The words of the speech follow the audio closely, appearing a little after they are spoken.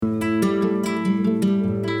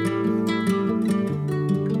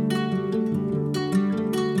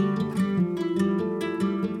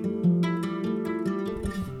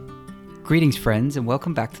Greetings, friends, and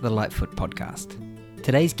welcome back to the Lightfoot podcast.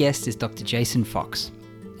 Today's guest is Dr. Jason Fox,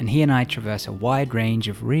 and he and I traverse a wide range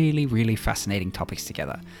of really fascinating topics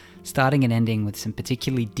together, starting and ending with some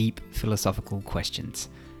particularly deep philosophical questions.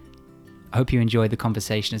 I hope you enjoyed the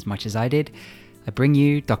conversation as much as I did. I bring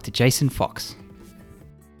you Dr. Jason Fox.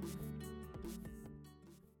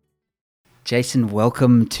 Jason,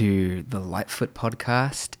 welcome to the Lightfoot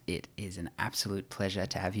podcast. It is an absolute pleasure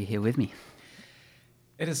to have you here with me.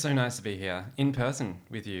 It is so nice to be here in person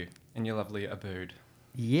with you in your lovely abode.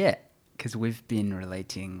 Yeah, because we've been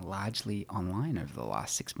relating largely online over the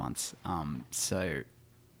last 6 months. So,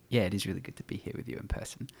 yeah, it is really good to be here with you in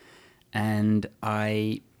person. And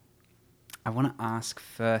I want to ask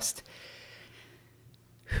first,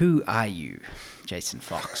 who are you, Jason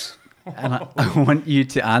Fox? And I want you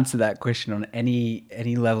to answer that question on any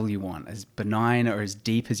level you want, as benign or as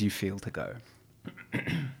deep as you feel to go.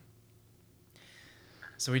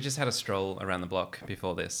 So we just had a stroll around the block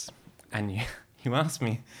before this, and you asked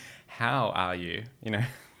me, how are you? You know,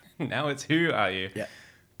 now it's who are you? Yeah.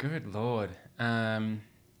 Good Lord.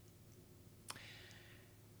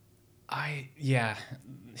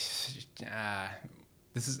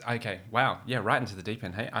 This is okay. Wow. Yeah. Right into the deep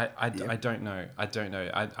end. Hey, I don't know.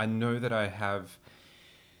 I know that I have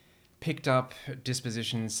picked up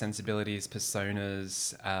dispositions, sensibilities,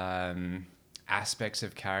 personas, aspects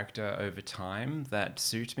of character over time that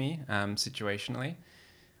suit me situationally.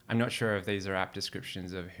 I'm not sure if these are apt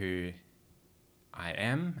descriptions of who I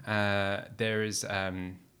am. There is,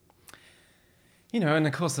 and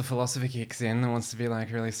of course the philosophy kicks in and wants to be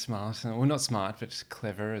like really smart. Well, not smart, but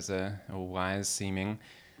clever as a wise seeming.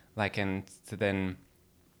 And to then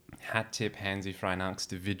hat tip handsy Freinach's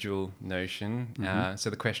individual notion. Mm-hmm. So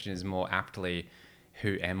the question is more aptly,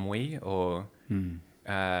 who am we? Or...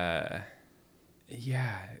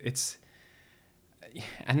 it's,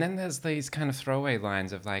 and then there's these kind of throwaway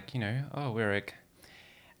lines of we're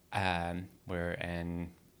an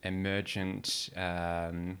emergent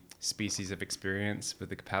species of experience with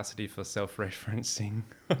the capacity for self-referencing.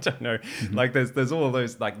 I don't know. Mm-hmm. There's all of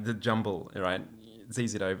those, the jumble, right? It's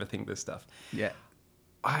easy to overthink this stuff. Yeah.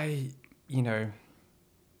 How do you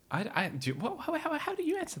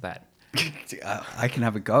answer that? I can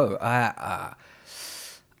have a go. I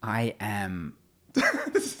am.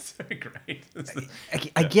 This is so great.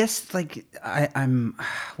 I guess I'm.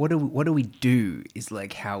 What do we do is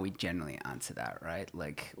how we generally answer that, right?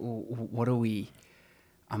 What do we?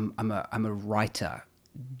 I'm a writer,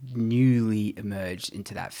 newly emerged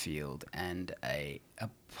into that field, and a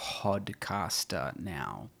podcaster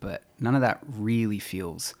now, but none of that really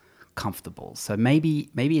feels comfortable. So maybe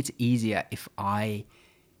it's easier if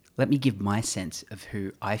let me give my sense of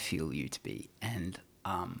who I feel you to be, and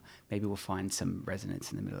maybe we'll find some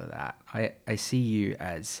resonance in the middle of that. I see you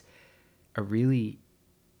as a really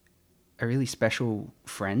special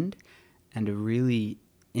friend and a really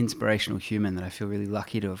inspirational human that I feel really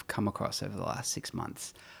lucky to have come across over the last 6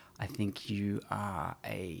 months. I think you are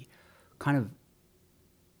a kind of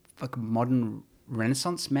like a modern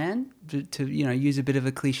Renaissance man, to use a bit of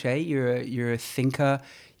a cliche. You're a thinker,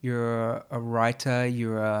 you're a writer,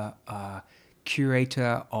 you're a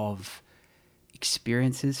curator of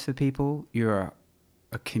experiences for people. You're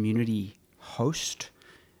a community host.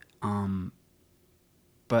 But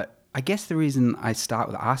I guess the reason I start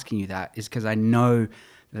with asking you that is because I know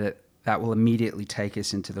that will immediately take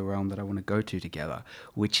us into the realm that I want to go to together,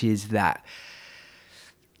 which is that,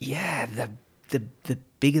 the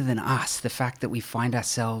bigger than us, the fact that we find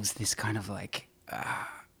ourselves this kind of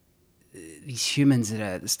these humans that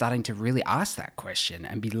are starting to really ask that question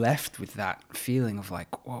and be left with that feeling of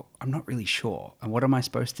well, I'm not really sure. And what am I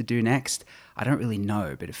supposed to do next? I don't really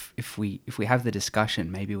know. But if we have the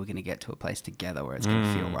discussion, maybe we're going to get to a place together where it's going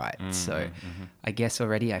to feel right. I guess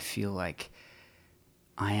already I feel like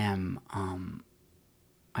I am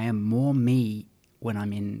more me when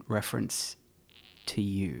I'm in reference to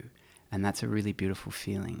you. And that's a really beautiful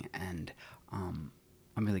feeling. And I'm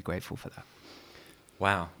really grateful for that.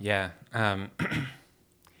 Wow. Yeah.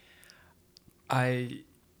 I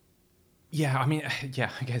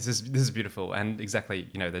guess this is beautiful, and exactly,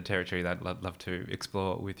 the territory that I'd love to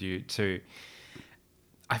explore with you too.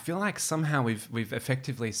 I feel like somehow we've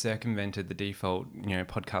effectively circumvented the default,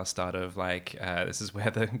 podcast starter of this is where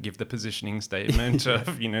give the positioning statement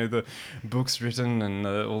of, the books written and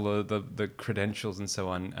all the credentials and so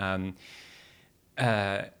on.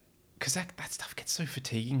 Because that stuff gets so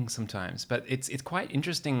fatiguing sometimes, but it's quite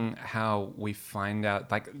interesting how we find out,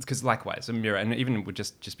 because likewise a mirror, and even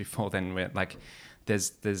just before then, we're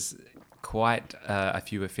there's quite a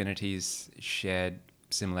few affinities shared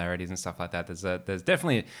similarities and stuff like that. There's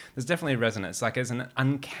definitely resonance. Like there's an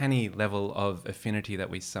uncanny level of affinity that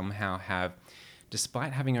we somehow have,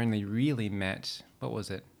 despite having only really met. What was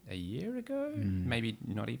it? A year ago? Maybe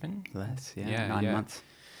not even Less, yeah, Yeah, 9 months.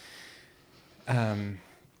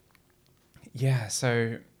 Yeah,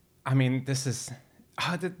 so I mean, this is,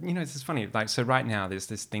 this is funny. Like, so right now, there's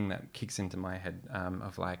this thing that kicks into my head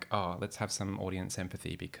of like, oh, let's have some audience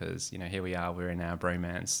empathy because here we are, we're in our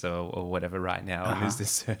bromance or whatever right now, and is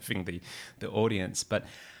this serving the audience? But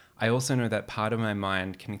I also know that part of my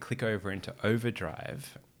mind can click over into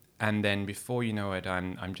overdrive, and then before you know it,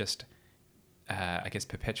 I'm just I guess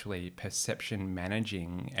perpetually perception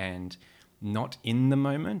managing and not in the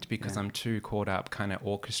moment because I'm too caught up kind of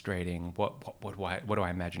orchestrating what do I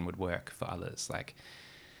imagine would work for others. Like,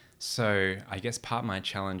 so I guess part of my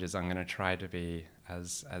challenge is I'm going to try to be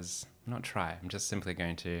as not try, I'm just simply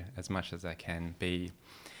going to, as much as I can, be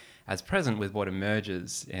as present with what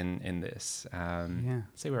emerges in this.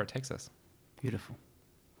 See where it takes us. Beautiful.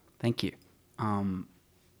 Thank you.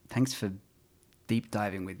 Thanks for deep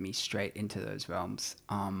diving with me straight into those realms.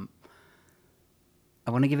 I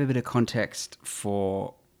want to give a bit of context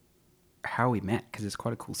for how we met because it's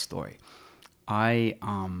quite a cool story. I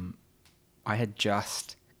had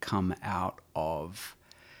just come out of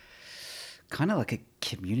kind of like a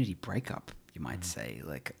community breakup, you might say.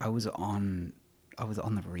 Like I was on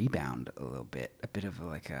the rebound a little bit, a bit of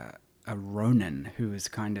like a Ronin who was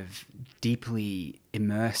kind of deeply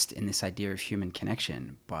immersed in this idea of human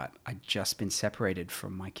connection, but I'd just been separated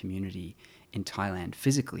from my community in Thailand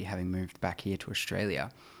physically, having moved back here to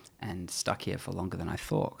Australia and stuck here for longer than I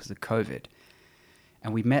thought because of COVID.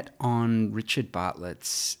 And we met on Richard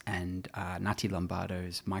Bartlett's and Nati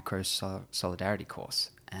Lombardo's micro solidarity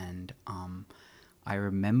course. And I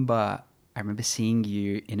remember seeing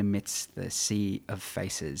you in amidst the sea of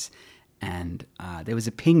faces, and there was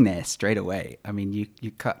a ping there straight away. I mean,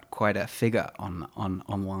 you cut quite a figure on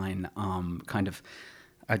online, kind of,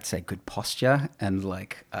 I'd say good posture and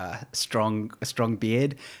like a strong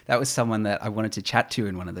beard. That was someone that I wanted to chat to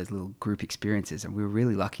in one of those little group experiences, and we were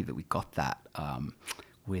really lucky that we got that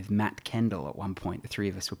with Matt Kendall at one point. The three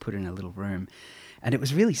of us were put in a little room, and it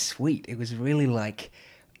was really sweet. It was really like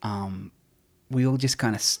we all just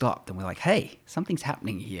kind of stopped and we're like, "Hey, something's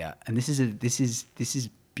happening here, and this is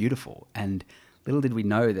beautiful." And little did we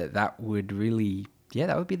know that would really,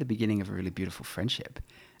 that would be the beginning of a really beautiful friendship.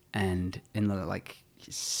 And in the like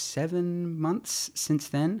 7 months since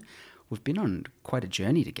then, we've been on quite a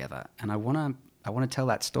journey together. And I want to tell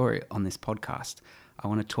that story on this podcast. I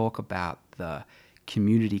want to talk about the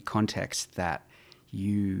community context that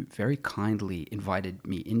you very kindly invited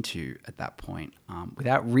me into at that point,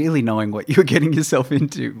 without really knowing what you were getting yourself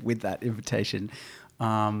into with that invitation.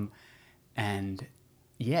 And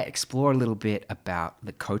explore a little bit about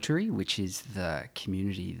the Coterie, which is the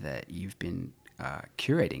community that you've been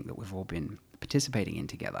curating, that we've all been participating in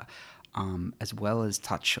together, as well as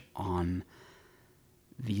touch on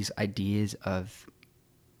these ideas of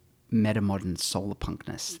meta-modern solar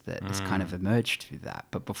punkness that has kind of emerged through that.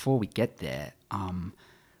 But before we get there,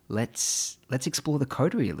 let's explore the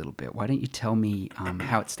Coterie a little bit. Why don't you tell me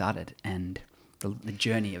how it started and the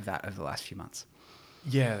journey of that over the last few months?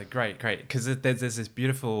 Yeah, great. Because there's this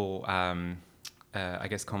beautiful, I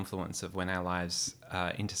guess, confluence of when our lives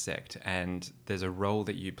intersect, and there's a role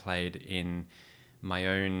that you played in my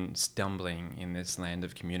own stumbling in this land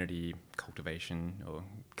of community cultivation or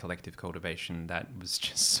collective cultivation that was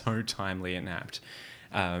just so timely and apt.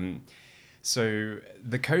 So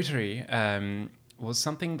the Coterie was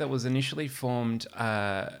something that was initially formed,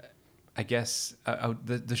 I guess,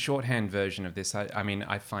 the shorthand version of this. I mean,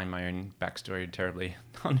 I find my own backstory terribly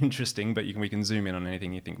uninteresting, but we can zoom in on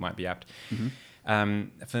anything you think might be apt. Mm-hmm.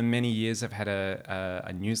 For many years, I've had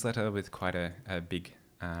a newsletter with quite a big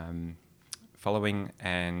following,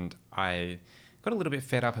 and I got a little bit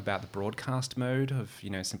fed up about the broadcast mode of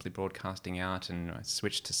simply broadcasting out, and I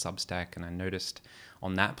switched to Substack, and I noticed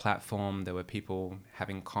on that platform there were people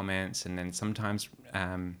having comments, and then sometimes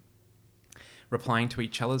replying to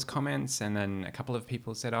each other's comments, and then a couple of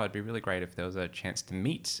people said, oh, it'd be really great if there was a chance to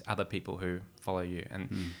meet other people who follow you, and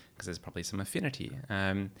because there's probably some affinity.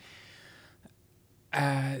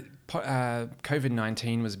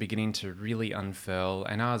 COVID-19 was beginning to really unfurl,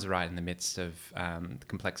 and I was right in the midst of the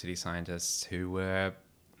complexity scientists who were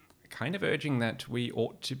kind of urging that we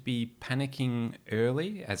ought to be panicking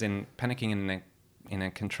early, as in panicking in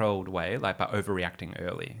a controlled way, like by overreacting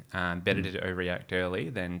early. Better to overreact early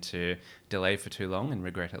than to delay for too long and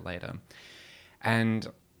regret it later. And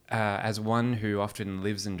as one who often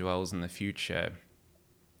lives and dwells in the future,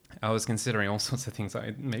 I was considering all sorts of things.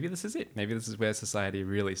 Like maybe this is it. Maybe this is where society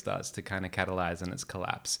really starts to kind of catalyze in its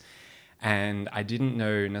collapse. And I didn't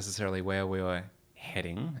know necessarily where we were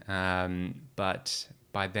heading, but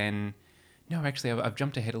by then, no, actually, I've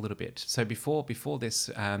jumped ahead a little bit. So before this,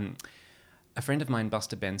 a friend of mine,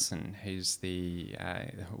 Buster Benson, who's the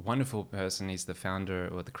wonderful person, he's the founder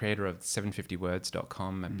or the creator of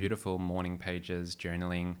 750words.com, a beautiful morning pages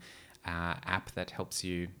journaling app that helps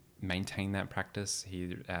you maintain that practice.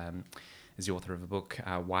 He is the author of a book,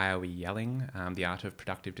 Why Are We Yelling? The Art of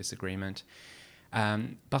Productive Disagreement.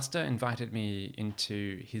 Buster invited me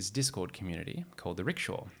into his Discord community called the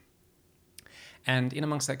Rickshaw. And in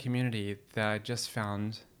amongst that community, I just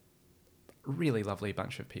found a really lovely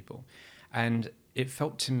bunch of people. And it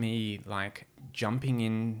felt to me like jumping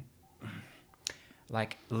in,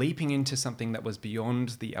 like leaping into something that was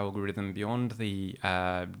beyond the algorithm, beyond the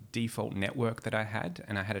default network that I had.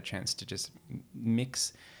 And I had a chance to just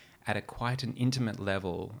mix at a quite an intimate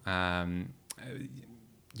level.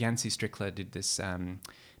 Yancey Strickler did this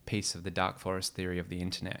piece of the dark forest theory of the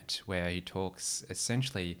internet, where he talks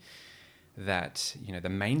essentially that, you know, the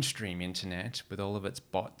mainstream internet with all of its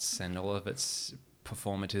bots and all of its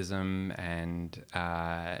performatism and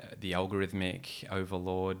the algorithmic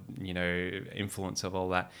overlord, you know, influence of all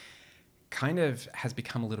that kind of has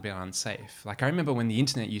become a little bit unsafe. Like I remember when the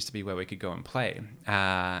internet used to be where we could go and play,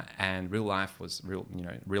 and real life was where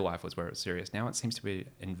it was serious. Now it seems to be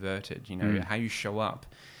inverted. You know, how you show up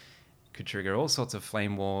could trigger all sorts of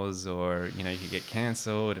flame wars, or, you know, you could get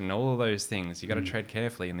cancelled and all of those things. You got to tread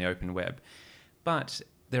carefully in the open web. But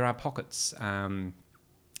there are pockets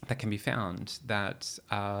that can be found that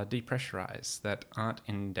are depressurized, that aren't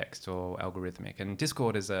indexed or algorithmic. And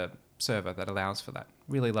Discord is a server that allows for that.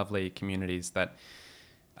 Really lovely communities that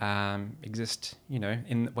exist, you know,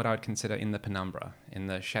 in what I would consider in the penumbra, in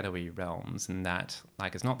the shadowy realms, and that,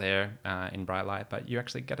 like, it's not there in bright light, but you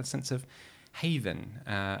actually get a sense of haven,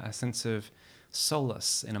 a sense of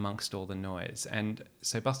solace in amongst all the noise. And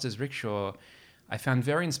so Buster's Rickshaw, I found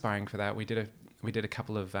very inspiring for that. We did a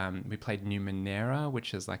couple of we played Numenera,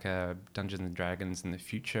 which is like a Dungeons and Dragons in the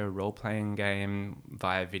future role-playing game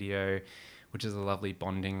via video, which is a lovely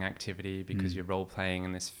bonding activity because you're role-playing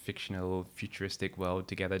in this fictional futuristic world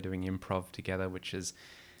together, doing improv together, which is,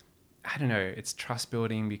 I don't know, it's trust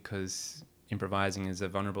building because improvising is a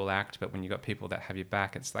vulnerable act, but when you got people that have your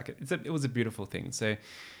back, it's like it was a beautiful thing. So,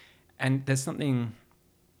 and there's something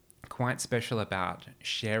quite special about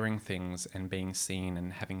sharing things and being seen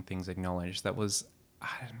and having things acknowledged that was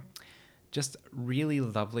just really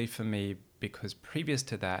lovely for me, because previous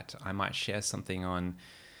to that I might share something on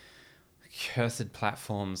cursed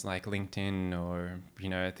platforms like LinkedIn or, you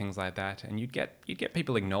know, things like that, and you'd get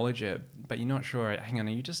people acknowledge it, but you're not sure, hang on,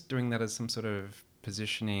 are you just doing that as some sort of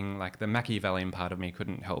positioning? Like the Machiavellian part of me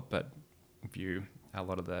couldn't help but view a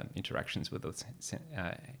lot of the interactions with us,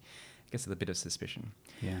 I guess, with a bit of suspicion.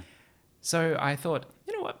 Yeah. So I thought,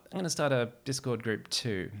 you know what, I'm going to start a Discord group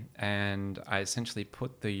too. And I essentially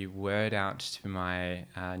put the word out to my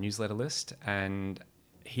newsletter list. And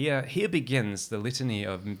here begins the litany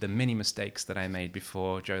of the many mistakes that I made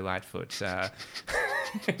before Joe Lightfoot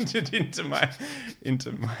entered into my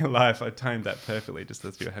life. I timed that perfectly, just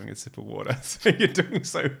as you were having a sip of water. So you're doing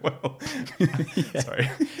so well. Sorry.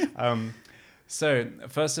 So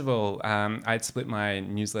first of all, I'd split my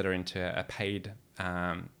newsletter into a paid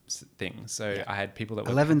thing. So I had people that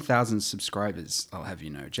were 11,000 subscribers, I'll have you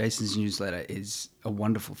know. Jason's newsletter is a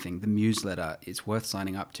wonderful thing. The newsletter is worth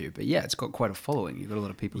signing up to. But yeah, it's got quite a following. You've got a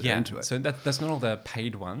lot of people that are into it. So that's not all the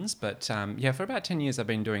paid ones, but for about 10 years I've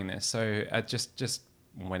been doing this. So just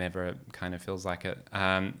whenever it kind of feels like it.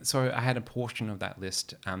 So I had a portion of that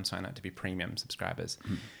list sign up to be premium subscribers.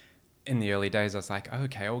 In the early days, I was like,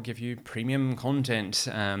 okay, I'll give you premium content.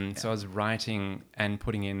 So I was writing and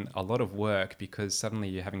putting in a lot of work, because suddenly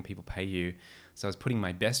you're having people pay you. So I was putting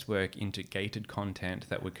my best work into gated content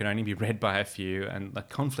that could only be read by a few, and the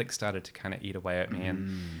conflict started to kind of eat away at me.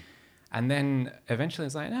 And then eventually I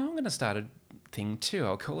was like, no, I'm going to start a thing too.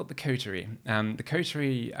 I'll call it the Coterie. The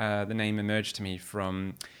Coterie, the name emerged to me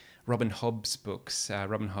from Robin Hobb's books.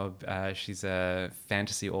 Robin Hobb, she's a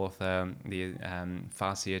fantasy author, the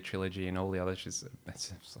Farseer trilogy and all the others.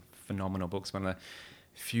 It's phenomenal books. One of the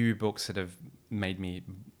few books that have made me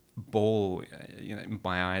bawl,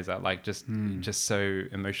 my eyes out, like just so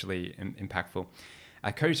emotionally impactful.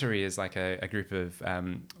 A coterie is like a group of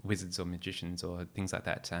wizards or magicians or things like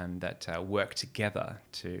that that work together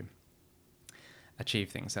to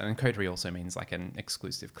achieve things. And coterie also means like an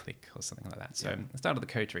exclusive clique or something like that. So I started the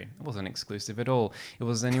Coterie. It wasn't exclusive at all. It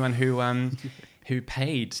was anyone who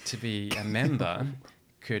paid to be a member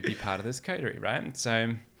could be part of this coterie, right?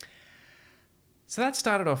 So that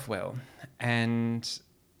started off well, and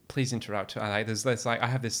please interrupt. There's like I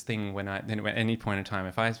have this thing when at any point in time,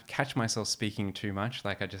 if I catch myself speaking too much,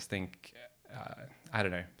 like I just think, I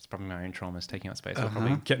don't know, it's probably my own traumas taking up space. I'll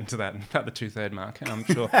probably get into that in about the 2/3 mark, I'm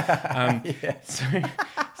sure.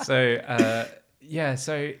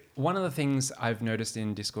 So one of the things I've noticed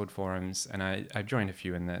in Discord forums, and I've joined a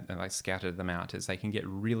few and I scattered them out, is they can get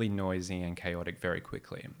really noisy and chaotic very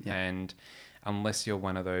quickly. Yeah. And unless you're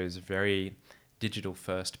one of those very digital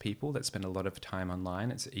first people that spend a lot of time online,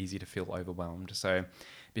 it's easy to feel overwhelmed. So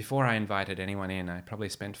before I invited anyone in, I probably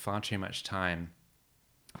spent far too much time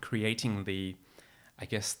creating the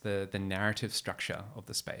narrative structure of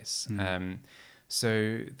the space.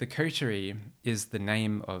 So the Coterie is the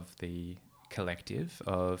name of the collective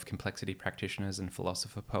of complexity practitioners and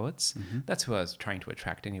philosopher poets. That's who I was trying to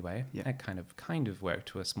attract anyway. Yeah. That kind of worked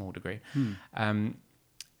to a small degree.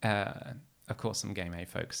 Of course, some game A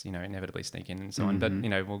folks, inevitably sneak in and so on, but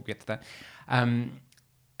we'll get to that.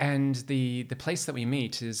 And the place that we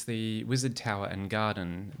meet is the Wizard Tower and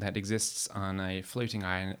Garden that exists on a floating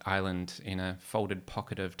island in a folded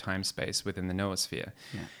pocket of time space within the noosphere.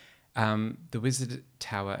 Yeah. The Wizard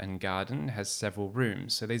Tower and Garden has several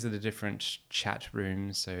rooms. So these are the different chat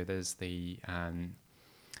rooms. So there's the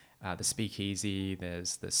speakeasy,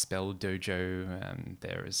 there's the spell dojo,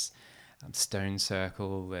 there's stone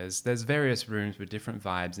circle. There's various rooms with different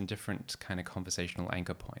vibes and different kind of conversational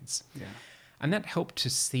anchor points. Yeah. And that helped to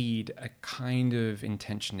seed a kind of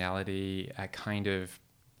intentionality, a kind of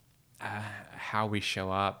how we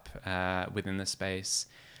show up within the space.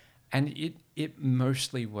 And it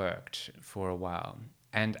mostly worked for a while.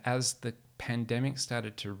 And as the pandemic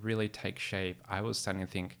started to really take shape, I was starting to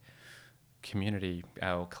think community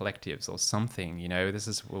or collectives or something, this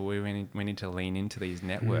is where we need to lean into these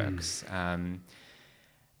networks.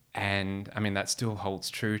 And I mean, that still holds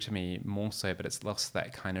true to me more so, but it's lost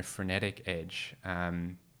that kind of frenetic edge.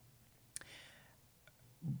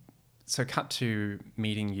 So cut to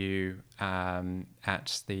meeting you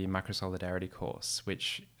at the Microsolidarity course,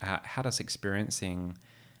 which had us experiencing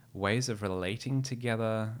ways of relating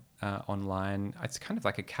together online. It's kind of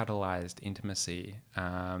like a catalyzed intimacy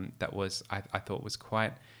that was, I thought, was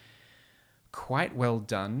quite well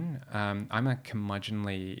done. I'm a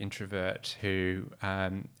curmudgeonly introvert who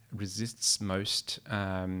resists most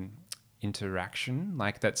interaction,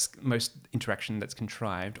 most interaction that's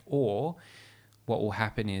contrived, or what will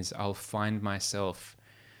happen is I'll find myself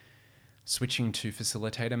switching to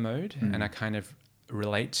facilitator mode and I kind of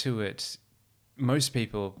relate to it. Most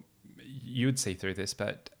people, you would see through this,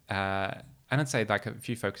 but and I'd say like a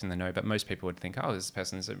few folks in the know, but most people would think, oh, this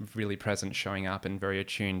person's really present, showing up and very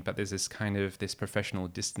attuned. But there's this kind of this professional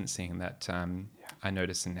distancing that I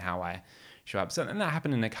notice in how I show up. So, and that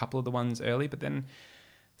happened in a couple of the ones early, but then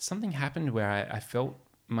something happened where I felt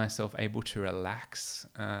myself able to relax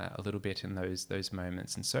a little bit in those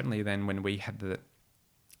moments. And certainly then when we had the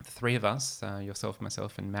three of us, yourself,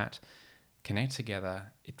 myself, and Matt, connect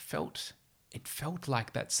together, it felt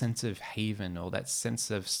like that sense of haven or that sense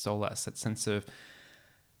of solace, that sense of,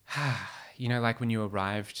 like when you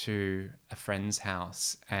arrive to a friend's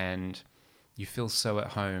house and you feel so at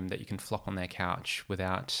home that you can flop on their couch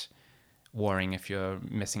without worrying if you're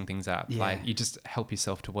messing things up. Yeah. Like you just help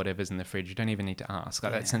yourself to whatever's in the fridge. You don't even need to ask.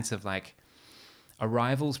 Like that sense of like,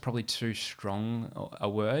 arrival's probably too strong a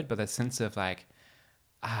word, but that sense of like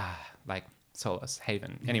solace,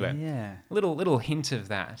 haven. Anyway, Yeah. little hint of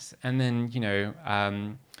that, and then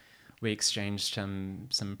we exchanged some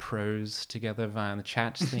prose together via the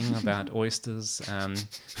chat thing about oysters.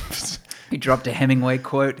 You dropped a Hemingway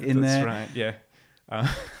quote in That's there. right, yeah.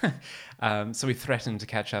 So we threatened to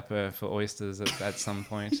catch up for oysters at some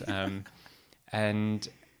point, and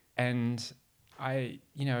I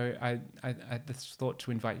just thought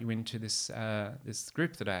to invite you into this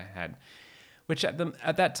group that I had. Which at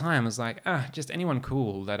that time was like, just anyone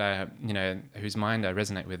cool that whose mind I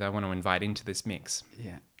resonate with, I want to invite into this mix.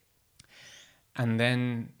 Yeah. And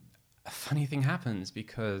then a funny thing happens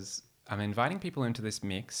because I'm inviting people into this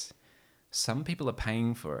mix. Some people are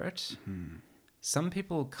paying for it. Mm-hmm. Some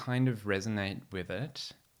people kind of resonate with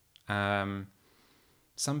it.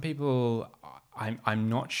 Some people, I'm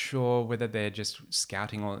not sure whether they're just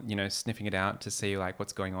scouting or sniffing it out to see like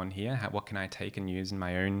what's going on here. What can I take and use in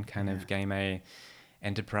my own kind of game A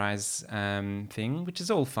enterprise thing, which is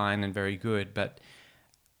all fine and very good. But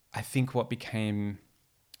I think what became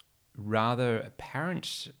rather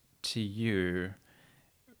apparent to you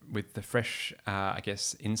with the fresh,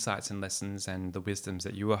 insights and lessons and the wisdoms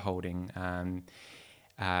that you were holding,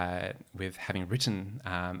 with having written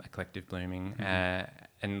A Collective Blooming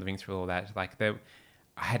and living through all that, like there,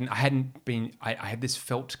 I hadn't been. I had this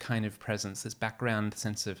felt kind of presence, this background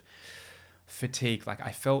sense of fatigue. Like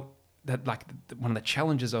I felt that like one of the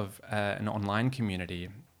challenges of an online community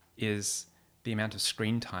is the amount of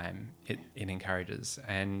screen time it encourages,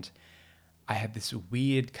 and I had this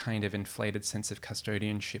weird kind of inflated sense of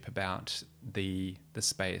custodianship about the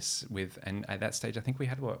space with, and at that stage I think we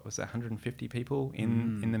had, what was it, 150 people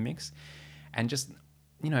in the mix, and just,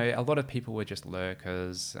 you know, a lot of people were just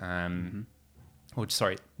lurkers, or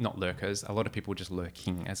sorry, not lurkers, a lot of people were just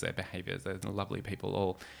lurking as their behaviors. They're lovely people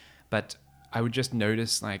all, but I would just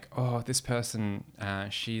notice like, oh, this person,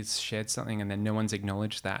 she's shared something and then no one's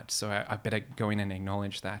acknowledged that, so I better go in and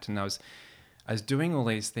acknowledge that. And I was doing all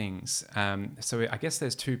these things. So I guess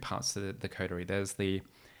there's two parts to the coterie. There's the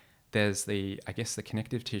I guess the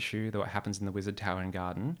connective tissue, what happens in the wizard tower and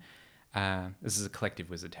garden. This is a collective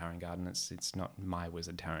wizard tower and garden. It's not my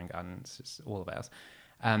wizard tower and garden. It's just all of ours.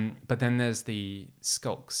 But then there's the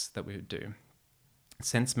skulks that we would do,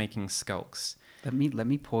 sense making skulks. Let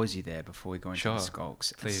me pause you there before we go into the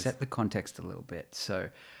skulks and set the context a little bit. So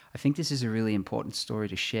I think this is a really important story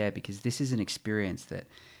to share, because this is an experience that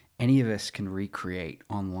any of us can recreate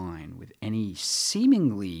online with any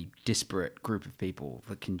seemingly disparate group of people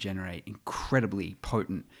that can generate incredibly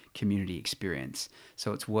potent community experience.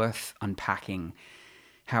 So it's worth unpacking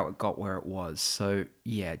how it got where it was. So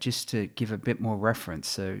yeah, just to give a bit more reference.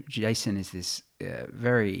 So Jason is this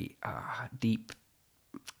very deep,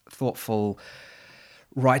 thoughtful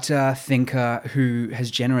writer, thinker who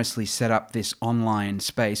has generously set up this online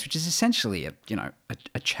space, which is essentially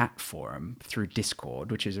a chat forum through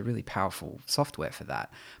Discord, which is a really powerful software for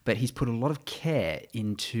that. But he's put a lot of care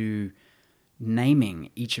into naming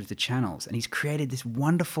each of the channels, and he's created this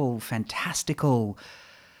wonderful, fantastical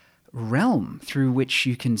realm through which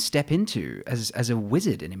you can step into as a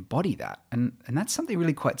wizard and embody that. And that's something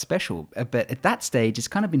really quite special. But at that stage, it's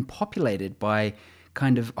kind of been populated by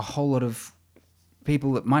kind of a whole lot of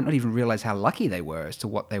people that might not even realize how lucky they were as to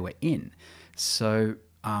what they were in. So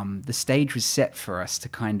the stage was set for us to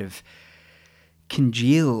kind of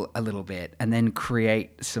congeal a little bit and then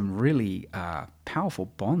create some really powerful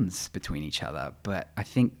bonds between each other. But I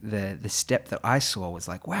think the step that I saw was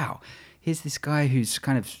like, wow, here's this guy who's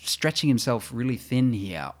kind of stretching himself really thin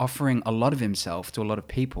here, offering a lot of himself to a lot of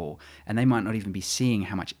people, and they might not even be seeing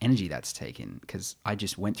how much energy that's taken, because I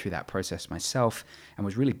just went through that process myself and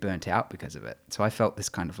was really burnt out because of it. So I felt this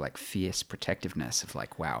kind of like fierce protectiveness of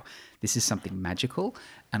like, wow, this is something magical,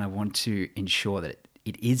 and I want to ensure that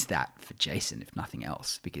it is that for Jason, if nothing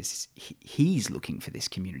else, because he's looking for this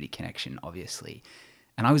community connection, obviously.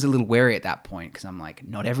 And I was a little wary at that point, because I'm like,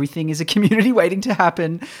 not everything is a community waiting to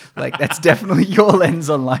happen. Like, that's definitely your lens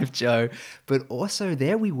on life, Joe. But also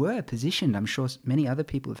there we were positioned. I'm sure many other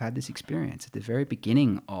people have had this experience at the very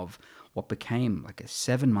beginning of what became like a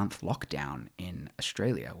 7-month lockdown in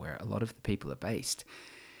Australia, where a lot of the people are based.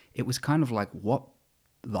 It was kind of like, what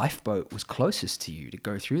lifeboat was closest to you to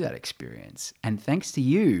go through that experience? And thanks to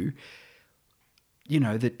you,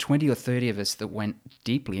 the 20 or 30 of us that went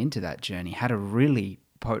deeply into that journey had a really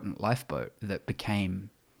potent lifeboat that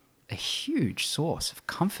became a huge source of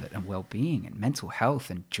comfort and well-being and mental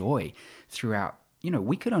health and joy throughout.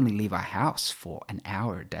 We could only leave our house for an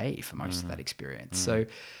hour a day for most of that experience. So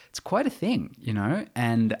it's quite a thing,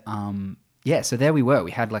 and yeah, so there we were.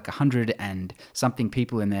 We had like 100 and something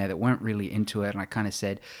people in there that weren't really into it. And I kind of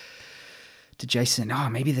said to Jason, oh,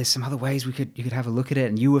 maybe there's some other ways you could have a look at it.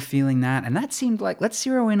 And you were feeling that. And that seemed like, let's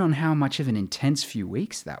zero in on how much of an intense few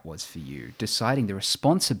weeks that was for you, deciding the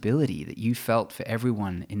responsibility that you felt for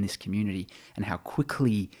everyone in this community and how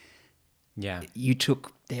quickly you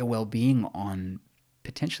took their well-being on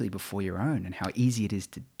potentially before your own, and how easy it is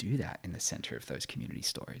to do that in the center of those community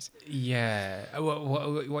stories. Yeah.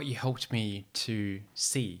 What you helped me to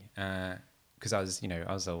see, because I was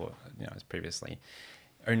previously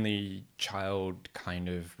only child kind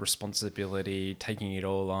of responsibility, taking it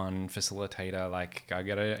all on, facilitator, like I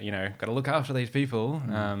gotta look after these people,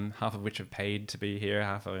 half of which have paid to be here,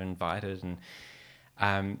 half are invited,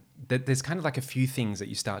 and there's kind of like a few things that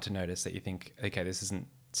you start to notice that you think, okay, this isn't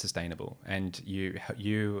sustainable. And you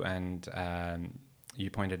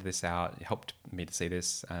pointed this out, helped me to see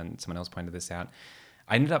this, and someone else pointed this out.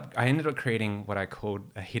 I ended up creating what I called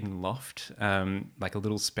a hidden loft, like a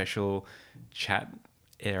little special chat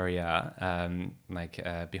area,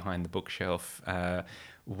 behind the bookshelf,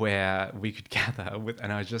 where we could gather with.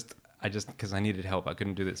 And I just because I needed help, I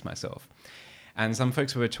couldn't do this myself. And some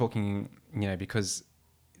folks were talking, because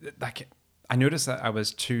like I noticed that I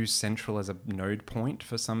was too central as a node point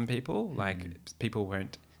for some people. Like people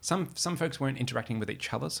weren't. Some folks weren't interacting with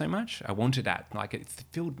each other so much. I wanted that. Like it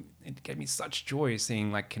gave me such joy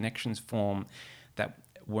seeing like connections form that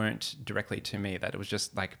weren't directly to me. That it was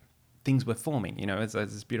just like things were forming. You know, it's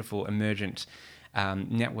this beautiful emergent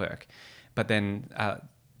network. But then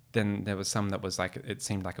there was some that was like it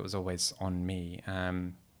seemed like it was always on me.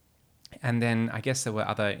 And then I guess there were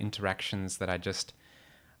other interactions that I just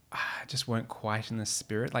weren't quite in the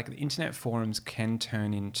spirit. Like the internet forums can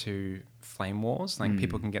turn into flame wars. Like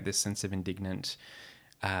people can get this sense of indignant,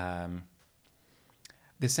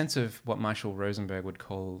 this sense of what Marshall Rosenberg would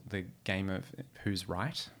call the game of who's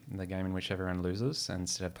right, the game in which everyone loses,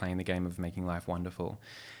 instead of playing the game of making life wonderful.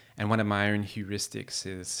 And one of my own heuristics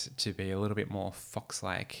is to be a little bit more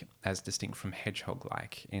fox-like, as distinct from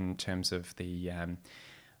hedgehog-like, in terms of the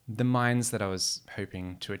minds that I was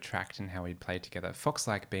hoping to attract and how we'd play together.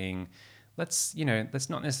 Fox-like being, let's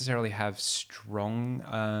not necessarily have strong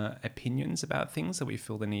opinions about things that we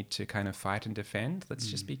feel the need to kind of fight and defend. Let's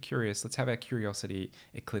just be curious. Let's have our curiosity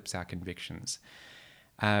eclipse our convictions.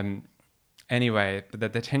 Anyway, the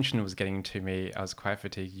tension was getting to me. I was quite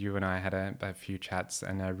fatigued. You and I had a few chats,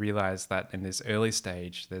 and I realized that in this early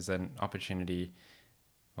stage, there's an opportunity,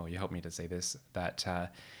 well, you helped me to see this, that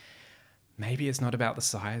maybe it's not about the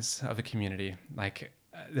size of a community. Like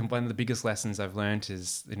one of the biggest lessons I've learned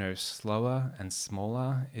is, slower and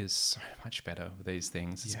smaller is so much better with these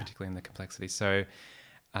things, particularly in the complexity. So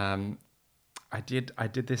I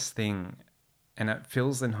did this thing, and it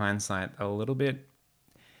feels in hindsight a little bit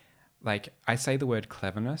like I say the word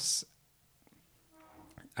cleverness.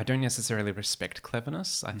 I don't necessarily respect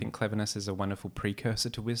cleverness. I think cleverness is a wonderful precursor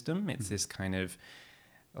to wisdom. It's this kind of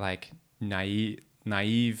like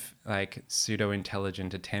naive, like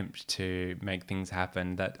pseudo-intelligent attempt to make things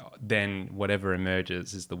happen that then whatever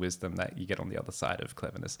emerges is the wisdom that you get on the other side of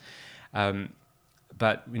cleverness.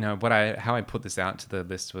 But how I put this out to the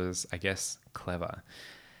list was, I guess, clever,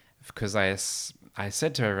 because I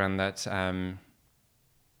said to everyone that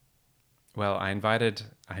I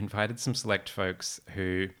invited some select folks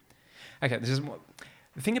who, okay, this is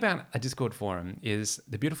the thing about a Discord forum is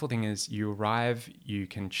the beautiful thing is you arrive, you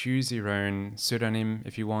can choose your own pseudonym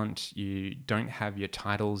if you want. You don't have your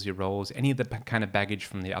titles, your roles, any of the kind of baggage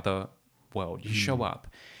from the other world. You show up,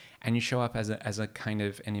 and you show up as a kind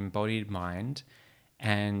of an embodied mind,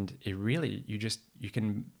 and it really it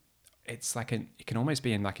can almost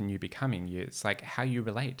be in like a new becoming. It's like how you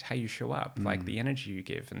relate, how you show up, like the energy you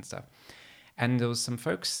give and stuff. And there was some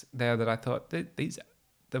folks there that I thought that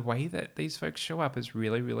the way that these folks show up is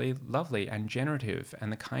really, really lovely and generative,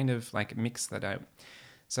 and the kind of like mix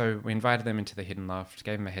so we invited them into the hidden loft,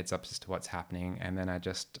 gave them a heads up as to what's happening, and then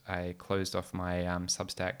I closed off my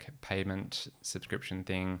Substack payment subscription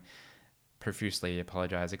thing, profusely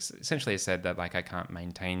apologized. Essentially, I said that like I can't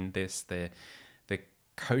maintain this. The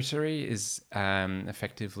Coterie is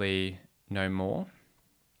effectively no more.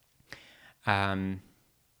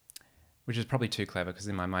 Which is probably too clever, because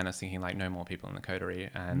in my mind I was thinking like no more people in the Coterie,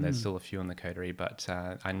 and there's still a few in the Coterie, but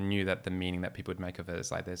I knew that the meaning that people would make of it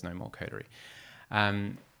is like there's no more Coterie.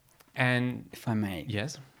 And if I may,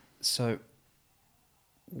 yes. So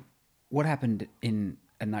what happened in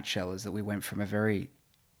a nutshell is that we went from a very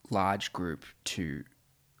large group to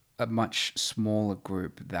a much smaller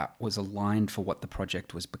group that was aligned for what the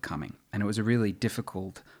project was becoming. And it was a really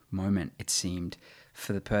difficult moment, it seemed,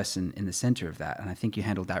 for the person in the center of that. And I think you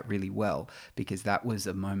handled that really well, because that was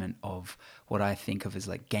a moment of what I think of as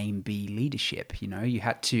like game B leadership. You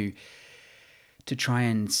had to try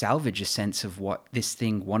and salvage a sense of what this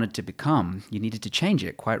thing wanted to become. You needed to change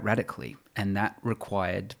it quite radically. And that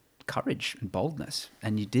required courage and boldness.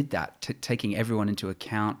 And you did that, taking everyone into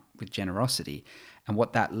account with generosity. And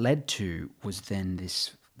what that led to was then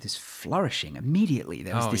this flourishing immediately.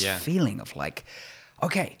 There was this feeling of like,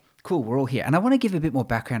 okay, cool, we're all here. And I want to give a bit more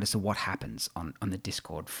background as to what happens on the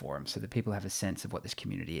Discord forum so that people have a sense of what this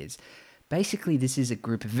community is. Basically, this is a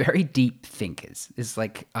group of very deep thinkers. It's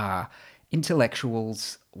like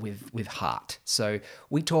intellectuals with heart. So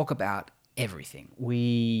we talk about everything.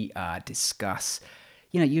 We discuss,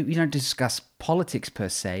 you don't discuss politics per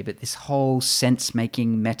se, but this whole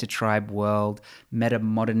sense-making meta-tribe world,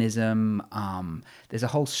 meta-modernism. There's a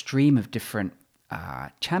whole stream of different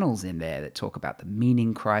channels in there that talk about the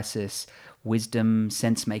meaning crisis, wisdom,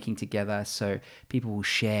 sense-making together. So people will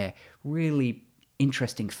share really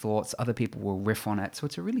interesting thoughts. Other people will riff on it. So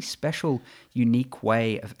it's a really special, unique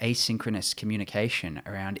way of asynchronous communication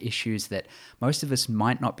around issues that most of us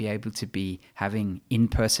might not be able to be having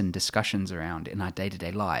in-person discussions around in our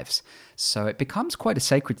day-to-day lives. So it becomes quite a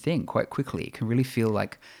sacred thing quite quickly. It can really feel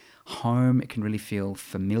like home. It can really feel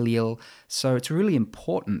familial. So it's really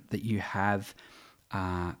important that you have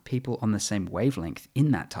people on the same wavelength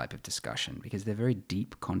in that type of discussion, because they're very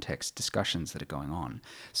deep context discussions that are going on.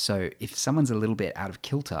 So if someone's a little bit out of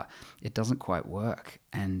kilter, it doesn't quite work.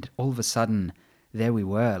 And all of a sudden, there we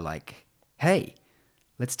were like, hey,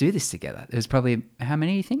 let's do this together. There's probably, how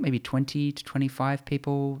many do you think? Maybe 20 to 25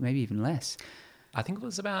 people, maybe even less. I think it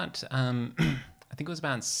was about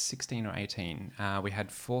 16 or 18. We had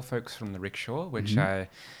 4 folks from the rickshaw, which I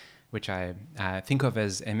think of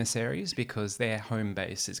as emissaries, because their home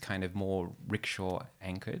base is kind of more rickshaw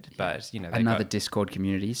anchored. But they Another got Discord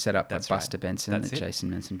community set up by That's Buster right. Benson That's that it. Jason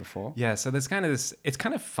mentioned before. Yeah, so there's kind of this. It's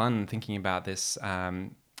kind of fun thinking about this,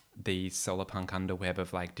 the solar punk underweb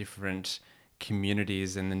of like different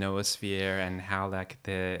communities in the noosphere, and how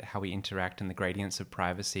how we interact and the gradients of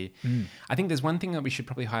privacy. I think there's one thing that we should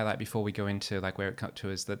probably highlight before we go into like where it cut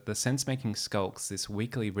to, is that the sense making skulks, this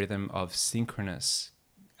weekly rhythm of synchronous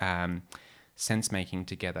sense making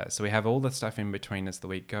together. So we have all the stuff in between as the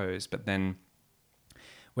week goes, but then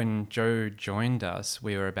when Joe joined us,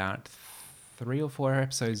 we were about 3 or 4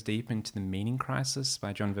 episodes deep into The Meaning Crisis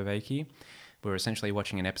by John Vervaeke. We were essentially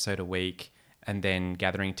watching an episode a week and then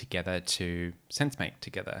gathering together to sense make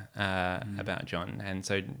together about John. And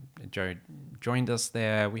so Joe joined us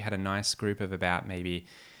there. We had a nice group of about maybe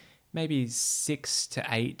 6 to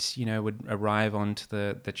 8, would arrive onto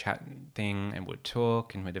the chat thing and would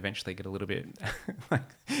talk, and would eventually get a little bit like,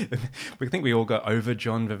 we think we all got over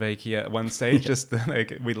John Vervaeke at one stage. Just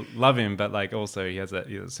like, we love him, but like also he has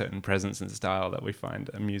a certain presence and style that we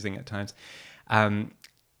find amusing at times.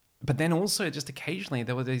 But then also just occasionally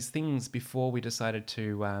there were these things before we decided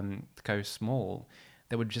to go small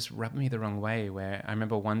that would just rub me the wrong way. Where I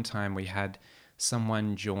remember one time we had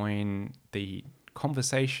someone join the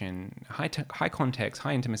conversation, high context,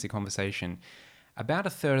 high intimacy conversation, about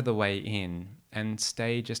a third of the way in, and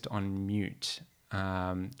stay just on mute,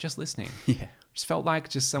 just listening. Yeah. Just felt like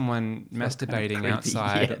just someone masturbating creepy.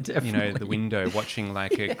 outside, Yeah, definitely. the window, watching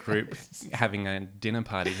like a group having a dinner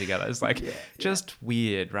party together. It's like just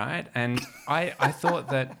weird, right? And I thought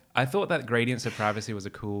that gradients of privacy was a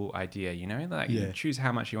cool idea. You choose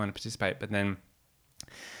how much you want to participate, but then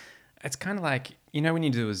it's kind of like, when you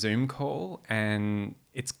do a Zoom call, and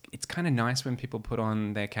it's kind of nice when people put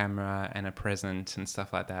on their camera and are present and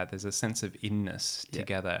stuff like that. There's a sense of inness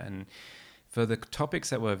together. And for the topics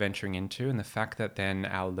that we're venturing into, and the fact that then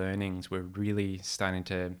our learnings were really starting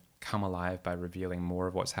to come alive by revealing more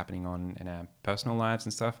of what's happening in our personal lives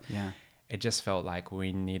and stuff. Yeah. It just felt like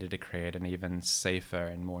we needed to create an even safer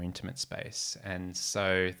and more intimate space. And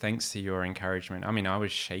so thanks to your encouragement, I mean, I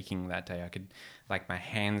was shaking that day. I could, like, my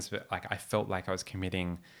hands, like, I felt like I was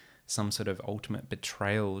committing some sort of ultimate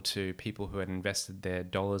betrayal to people who had invested their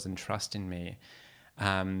dollars and trust in me.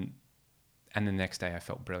 And the next day I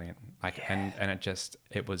felt brilliant. And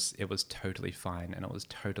it was totally fine, and it was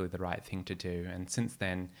totally the right thing to do. And since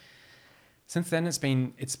then it's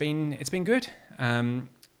been good.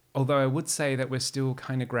 Although I would say that we're still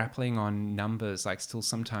kind of grappling on numbers. Like, still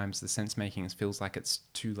sometimes the sense making feels like it's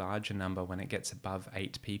too large a number when it gets above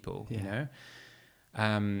 8 people,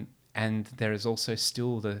 and there is also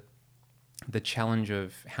still the challenge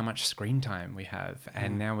of how much screen time we have.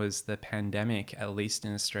 And now, as the pandemic, at least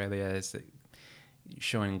in Australia, is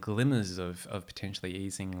showing glimmers of potentially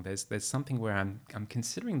easing, there's something where I'm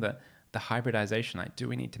considering the hybridization. Like, do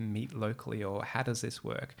we need to meet locally, or how does this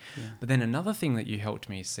work? But then another thing that you helped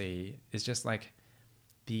me see is just like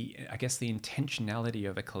the intentionality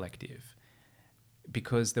of a collective,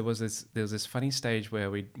 because there was this funny stage where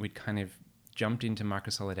we'd kind of jumped into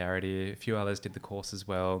micro solidarity. A few others did the course as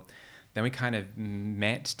well. Then we kind of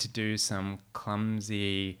met to do some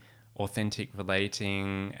clumsy authentic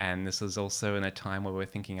relating, and this was also in a time where we're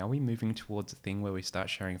thinking, are we moving towards a thing where we start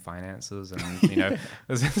sharing finances? And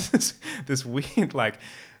there's this weird, like,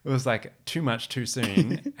 it was like too much too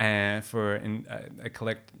soon for a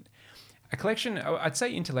collection. I'd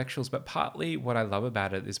say intellectuals, but partly what I love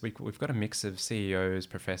about it is we've got a mix of CEOs,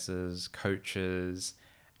 professors, coaches,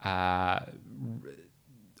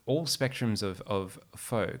 all spectrums of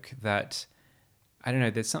folk that, I don't know,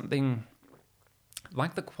 there's something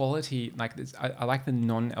like the quality, like this, I like the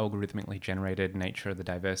non-algorithmically generated nature of the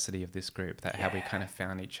diversity of this group, that how we kind of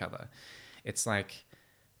found each other. It's like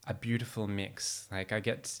a beautiful mix. Like, I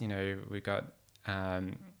get, we've got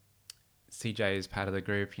CJ is part of the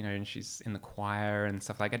group, and she's in the choir and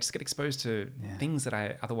stuff. Like, I just get exposed to things that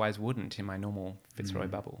I otherwise wouldn't in my normal Fitzroy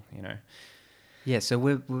bubble, Yeah,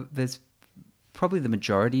 so there's probably the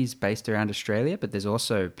majority is based around Australia, but there's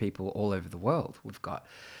also people all over the world. We've got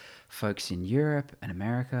folks in Europe and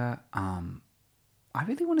America, I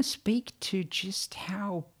really want to speak to just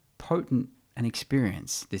how potent an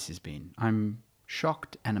experience this has been. I'm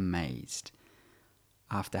shocked and amazed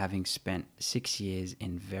after having spent 6 years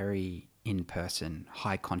in very in-person,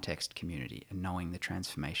 high-context community and knowing the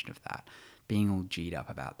transformation of that, being all G'd up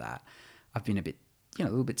about that. I've been a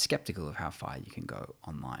little bit skeptical of how far you can go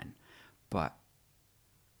online, but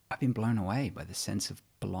I've been blown away by the sense of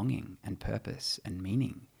belonging and purpose and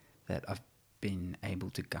meaning that I've been able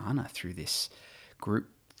to garner through this group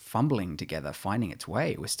fumbling together, finding its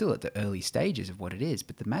way. We're still at the early stages of what it is,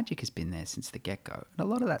 but the magic has been there since the get-go. And a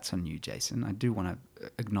lot of that's on you, Jason. I do want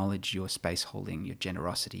to acknowledge your space holding, your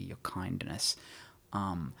generosity, your kindness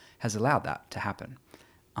has allowed that to happen.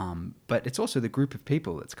 But it's also the group of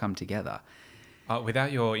people that's come together.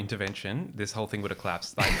 Without your intervention, this whole thing would have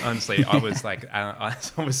collapsed. Like, honestly, I was like, I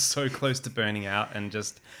was so close to burning out, and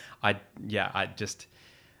I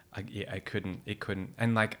couldn't. It couldn't.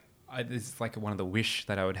 And like, it's like one of the wish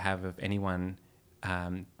that I would have of anyone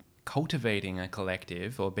cultivating a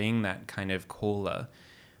collective or being that kind of caller,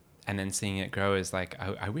 and then seeing it grow is like,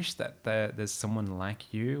 I wish that there's someone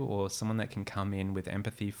like you or someone that can come in with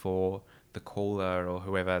empathy for the caller or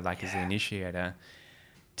whoever is the initiator.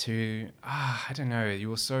 I don't know. You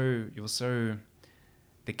were so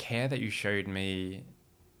the care that you showed me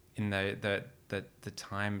in the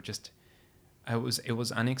time, just it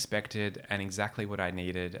was unexpected and exactly what I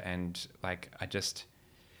needed. And like, I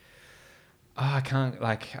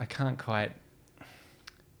can't quite.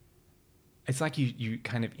 It's like you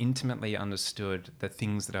kind of intimately understood the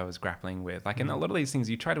things that I was grappling with. Like, and a lot of these things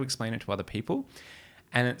you try to explain it to other people,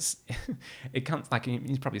 and it comes, like,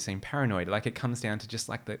 you've probably seen Paranoid, like it comes down to just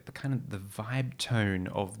like the kind of the vibe tone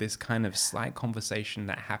of this kind of slight conversation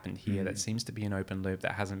that happened here that seems to be an open loop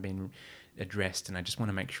that hasn't been addressed. And I just want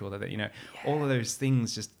to make sure that, all of those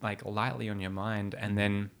things just like lightly on your mind. And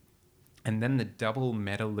then the double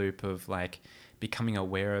meta loop of like becoming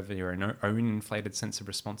aware of your own inflated sense of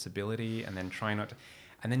responsibility, and then trying not to,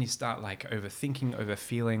 and then you start like overthinking,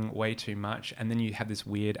 overfeeling way too much, and then you have this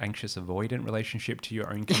weird anxious avoidant relationship to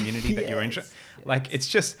your own community that you're in. Like, it's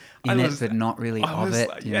just but not really of it.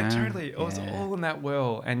 Like, totally. I was all in that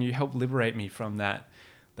whirl, and you helped liberate me from that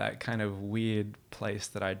kind of weird place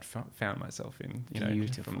that I'd found myself in.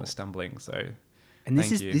 From the stumbling. So. And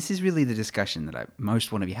this is really the discussion that I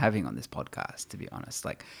most want to be having on this podcast, to be honest.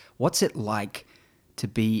 Like, what's it like to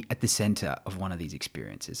be at the center of one of these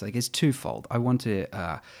experiences? Like, it's twofold. I want to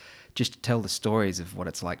just tell the stories of what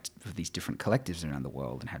it's like for these different collectives around the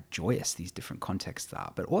world and how joyous these different contexts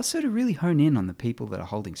are, but also to really hone in on the people that are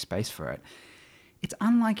holding space for it. It's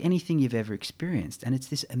unlike anything you've ever experienced, and it's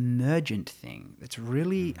this emergent thing that's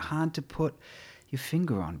really hard to put your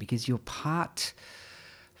finger on, because you're part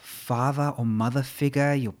father or mother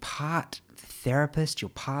figure, you're part therapist, you're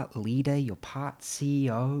part leader, you're part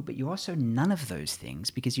CEO, but you're also none of those things,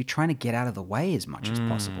 because you're trying to get out of the way as much as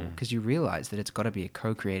possible, because you realize that it's got to be a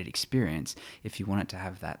co-created experience if you want it to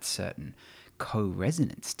have that certain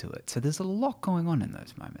co-resonance to it. So there's a lot going on in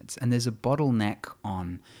those moments, and there's a bottleneck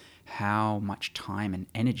on how much time and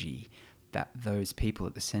energy that those people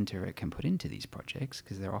at the center can put into these projects,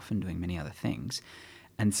 because they're often doing many other things.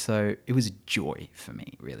 And so it was a joy for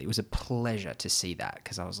me, really. It was a pleasure to see that,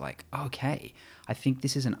 because I was like, okay, I think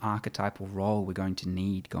this is an archetypal role we're going to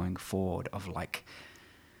need going forward, of like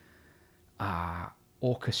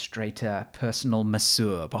orchestrator, personal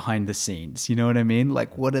masseur behind the scenes. You know what I mean?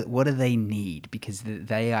 Like, what do they need? Because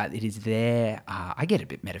it is their, I get a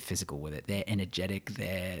bit metaphysical with it, their energetic,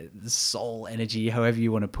 their soul energy, however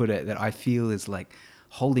you want to put it, that I feel is like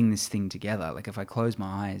holding this thing together. Like, if I close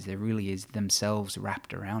my eyes, there really is themselves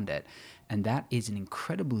wrapped around it. And that is an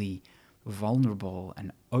incredibly vulnerable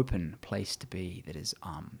and open place to be, that is,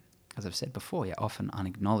 as I've said before, often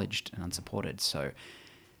unacknowledged and unsupported. So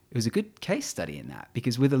it was a good case study in that,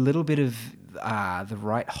 because with a little bit of the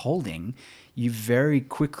right holding, you very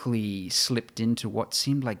quickly slipped into what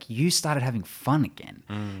seemed like you started having fun again.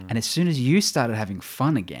 And as soon as you started having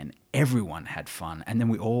fun again, everyone had fun. And then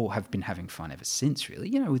we all have been having fun ever since, really,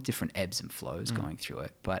 with different ebbs and flows going through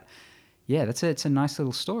it. But yeah, it's a nice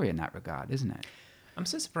little story in that regard, isn't it? I'm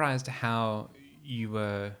so surprised how you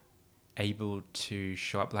were able to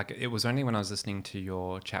show up. Like, it was only when I was listening to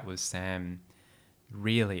your chat with Sam,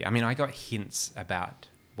 really, I mean, I got hints about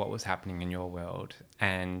what was happening in your world,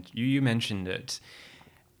 and you mentioned it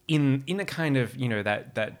in a kind of,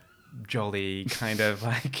 that jolly kind of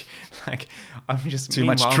like I'm just too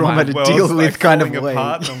much trauma to deal with kind of way.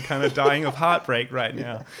 Apart. I'm kind of dying of heartbreak right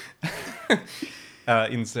now.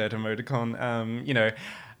 Insert emoticon.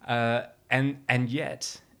 And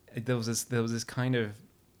yet there was this kind of,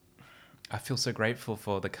 I feel so grateful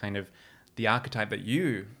for the kind of the archetype that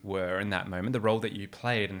you were in that moment, the role that you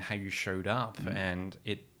played, and how you showed up, and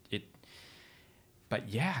it. But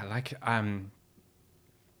yeah, like I mean,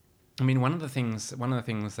 one of the things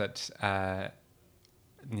that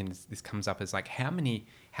this comes up is like how many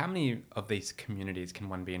of these communities can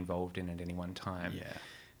one be involved in at any one time? Yeah.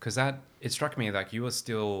 Because it struck me like you were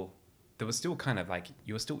still there was still kind of like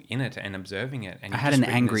you were still in it and observing it, and I you had just an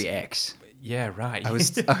written angry this- ex. Yeah, right. I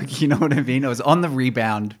was, you know what I mean? I was on the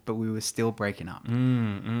rebound, but we were still breaking up.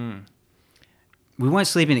 We weren't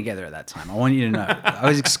sleeping together at that time. I want you to know. I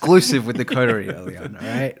was exclusive with the Coterie early on, all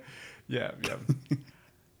right? Yeah, yeah.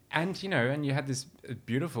 And and you had this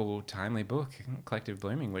beautiful, timely book, Collective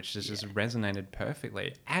Blooming, which just resonated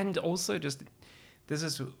perfectly. And also, just there's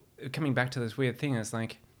this coming back to this weird thing. It's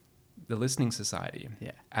like the Listening Society,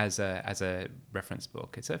 as a reference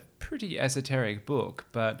book. It's a pretty esoteric book,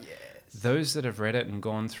 but those that have read it and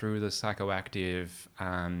gone through the psychoactive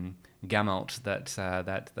gamut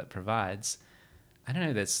that provides. I don't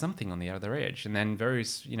know, there's something on the other edge. And then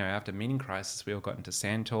after Meaning Crisis, we all got into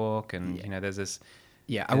Sand Talk, and there's this.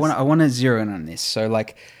 Yeah, I want to zero in on this. So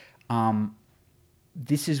like,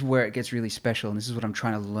 this is where it gets really special, and this is what I'm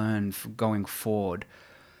trying to learn for going forward.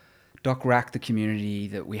 Doc Rack, the community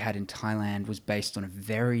that we had in Thailand, was based on a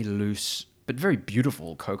very loose but very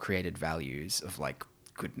beautiful co-created values of like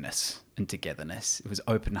goodness and togetherness. It was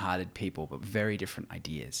open-hearted people, but very different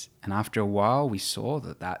ideas. And after a while, we saw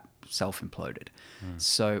that self-imploded.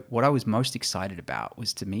 So what I was most excited about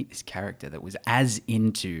was to meet this character that was as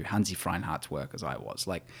into Hansi Freinhardt's work as I was.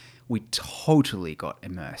 Like, we totally got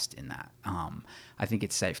immersed in that. I think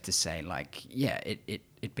it's safe to say, like, yeah,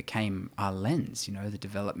 it became our lens, the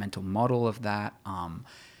developmental model of that.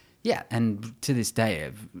 Yeah, and to this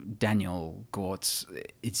day, Daniel Gortz,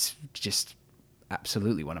 it's just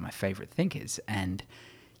absolutely one of my favorite thinkers. And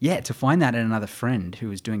yeah, to find that in another friend who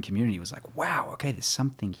was doing community was like, wow, okay, there's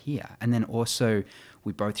something here. And then also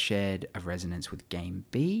we both shared a resonance with Game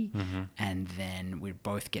B, and then we're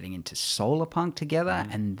both getting into solar punk together,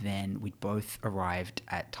 and then we both arrived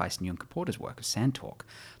at Tyson Yunkaporta's work of Sand Talk.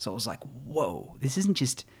 So it was like, whoa, this isn't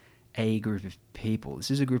just a group of people. This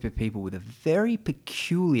is a group of people with a very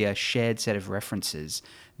peculiar shared set of references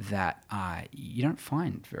that you don't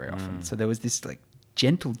find very often. So there was this like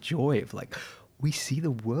gentle joy of like, we see the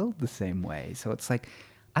world the same way. So it's like,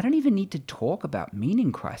 I don't even need to talk about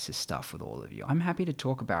Meaning Crisis stuff with all of you. I'm happy to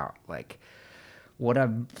talk about like what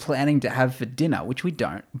I'm planning to have for dinner, which we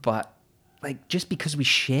don't, but like just because we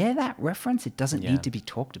share that reference, it doesn't need to be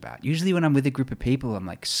talked about. Usually when I'm with a group of people, I'm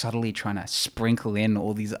like subtly trying to sprinkle in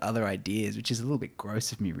all these other ideas, which is a little bit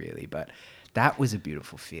gross of me really, but that was a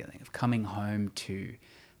beautiful feeling of coming home to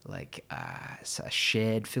like a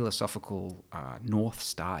shared philosophical North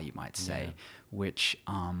Star, you might say, which,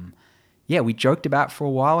 we joked about for a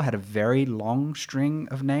while, had a very long string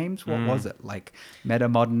of names. What was it? Like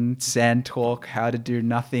Metamodern, Sand Talk, How to Do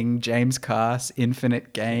Nothing, James Cass,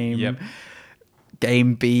 Infinite Game,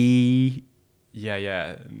 Game B.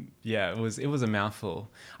 Yeah. It was a mouthful.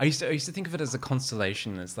 I used to think of it as a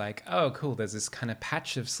constellation. It's like, oh, cool. There's this kind of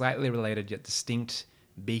patch of slightly related yet distinct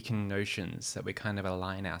beacon notions that we kind of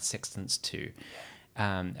align our sextants to,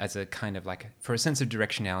 as a kind of like for a sense of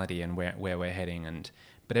directionality and where we're heading.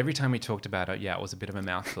 But every time we talked about it, it was a bit of a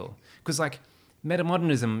mouthful, because like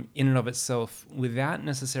metamodernism in and of itself, without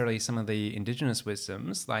necessarily some of the indigenous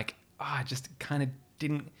wisdoms, like just kind of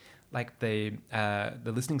didn't like the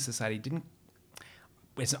Listening Society didn't.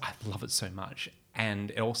 I love it so much,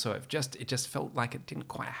 and it just felt like it didn't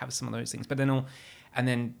quite have some of those things. But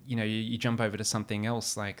then you jump over to something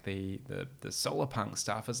else like the solar punk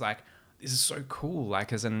stuff. Is like, this is so cool,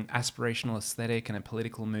 like as an aspirational aesthetic and a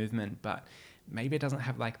political movement, but maybe it doesn't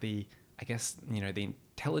have like the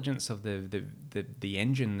intelligence of the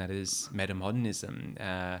engine that is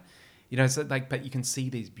metamodernism. So like, but you can see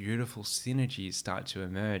these beautiful synergies start to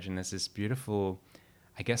emerge, and there's this beautiful,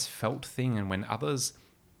 I guess, felt thing. And when others,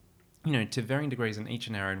 to varying degrees in each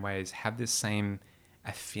in our own ways, have this same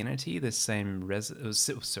affinity, this same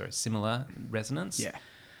similar resonance. Yeah.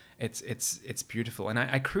 It's beautiful. And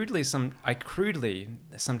I crudely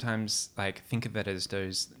sometimes like think of it as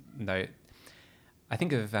those, I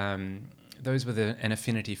think of those with an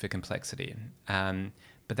affinity for complexity.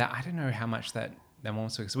 But that, I don't know how much that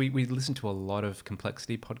also, because we listen to a lot of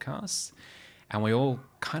complexity podcasts, and we all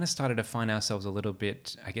kind of started to find ourselves a little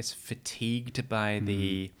bit, I guess, fatigued by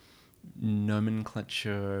the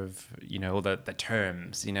nomenclature of, all the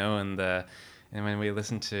terms, and when we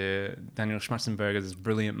listen to Daniel Schwarzenberger's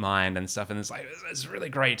brilliant mind and stuff, and it's like, it's really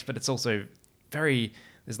great, but it's also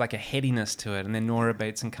there's like a headiness to it. And then Nora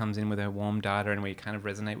Bateson comes in with her warm data, and we kind of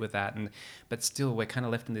resonate with that. But still, we're kind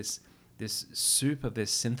of left in this this soup of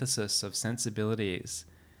this synthesis of sensibilities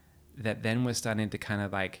that then we're starting to kind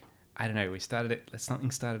of like, I don't know,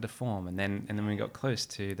 something started to form, and then we got close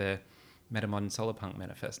to the Metamodern Solarpunk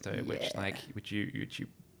Manifesto, which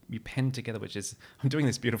you penned together, which is, I'm doing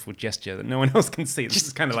this beautiful gesture that no one else can see. This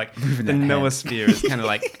is kind of like the noosphere is kind of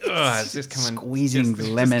like, it's just coming, squeezing the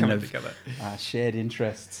lemon of together. Shared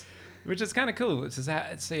interests. Which is kind of cool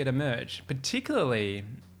to see it emerge, particularly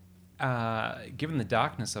given the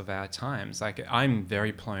darkness of our times. Like, I'm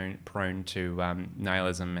very prone to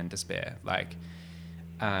nihilism and despair. Like,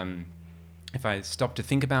 if I stop to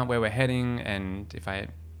think about where we're heading, and if I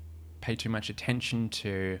pay too much attention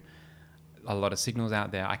to a lot of signals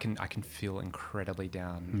out there, I can feel incredibly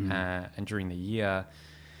down. And during the year,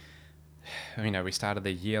 we started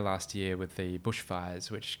the year last year with the bushfires,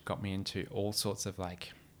 which got me into all sorts of,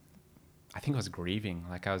 like, I think I was grieving.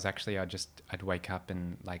 Like, I'd wake up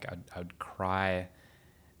and like I'd cry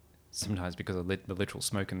sometimes because of the literal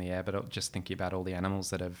smoke in the air, but just thinking about all the animals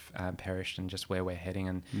that have perished and just where we're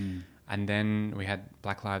heading. And then we had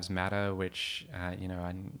Black Lives Matter, which I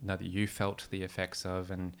know that you felt the effects of,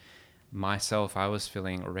 and myself, I was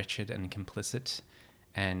feeling wretched and complicit,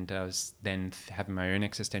 and I was then having my own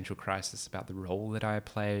existential crisis about the role that I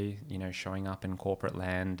play, showing up in corporate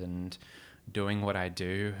land and doing what I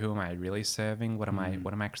do. Who am I really serving? What am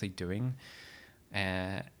I actually doing?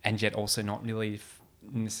 And yet also not really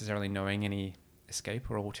necessarily knowing any escape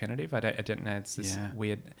or alternative. I don't know. It's this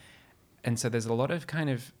weird. And so there's a lot of kind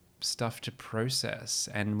of stuff to process.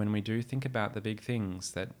 And when we do think about the big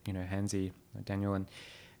things that, Hansi, Daniel, and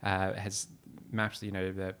has mapped,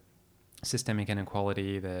 the systemic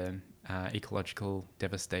inequality, the ecological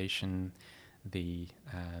devastation, the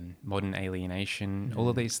modern alienation, all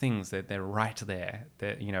of these things, that they're right there.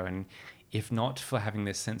 And if not for having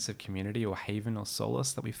this sense of community or haven or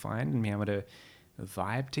solace that we find and being able to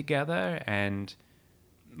vibe together, and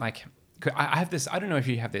like, I have this, I don't know if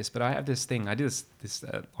you have this, but I have this thing. I did this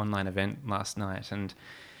online event last night, and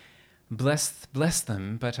bless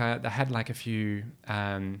them, but I had like a few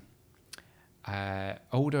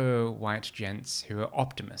older white gents who are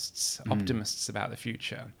optimists about the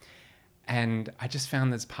future. And I just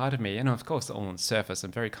found there's part of me, and of course, all on the surface,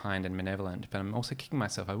 I'm very kind and benevolent, but I'm also kicking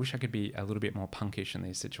myself. I wish I could be a little bit more punkish in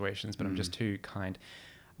these situations, but I'm just too kind.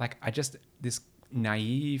 Like, this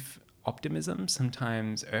naive optimism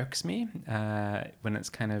sometimes irks me when it's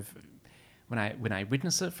kind of, when I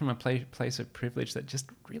witness it from a place of privilege that just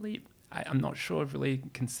really, I'm not sure I've really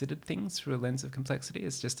considered things through a lens of complexity.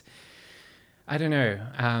 It's just, I don't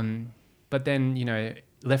know. But then,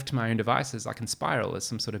 left to my own devices, I can spiral as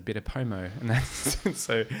some sort of bitter pomo. And that's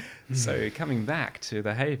so coming back to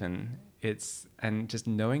the haven, and just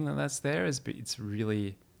knowing that that's there it's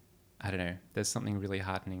really, I don't know, there's something really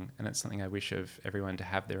heartening, and it's something I wish of everyone to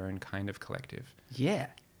have their own kind of collective. Yeah.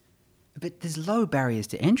 But there's low barriers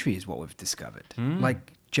to entry is what we've discovered.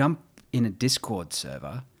 Like, jump in a Discord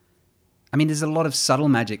server. I mean, there's a lot of subtle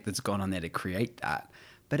magic that's gone on there to create that.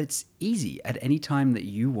 But it's easy. At any time that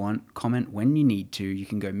you want, comment when you need to. You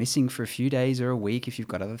can go missing for a few days or a week if you've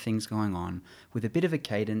got other things going on. With a bit of a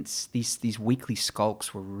cadence, these weekly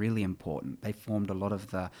skulks were really important. They formed a lot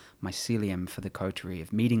of the mycelium for the Coterie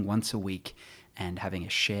of meeting once a week and having a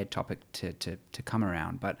shared topic to come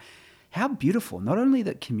around. But how beautiful, not only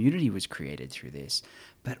that community was created through this,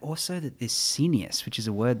 but also that this scenius, which is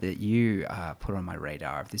a word that you put on my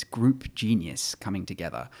radar, of this group genius coming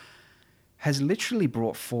together, has literally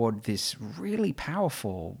brought forward this really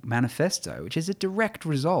powerful manifesto, which is a direct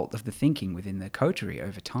result of the thinking within the Coterie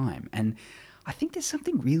over time. And I think there's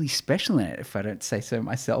something really special in it, if I don't say so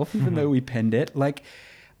myself, even though we penned it, like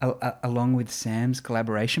along with Sam's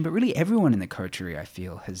collaboration. But really everyone in the Coterie, I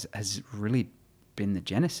feel, has really been the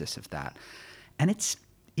genesis of that. And it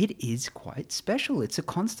is quite special. It's a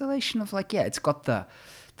constellation of, like, it's got the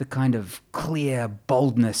kind of clear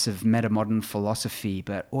boldness of metamodern philosophy,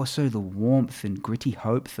 but also the warmth and gritty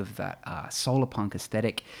hope of that solarpunk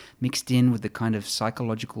aesthetic mixed in with the kind of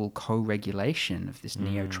psychological co-regulation of this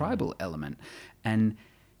neo-tribal element. And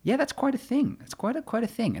that's quite a thing. It's quite a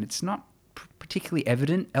thing. And it's not particularly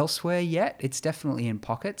evident elsewhere yet. It's definitely in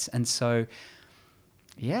pockets. And so,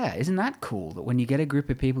 isn't that cool that when you get a group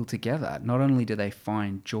of people together, not only do they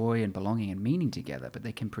find joy and belonging and meaning together, but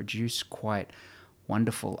they can produce quite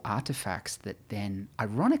wonderful artifacts that then,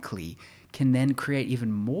 ironically, can then create even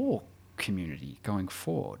more community going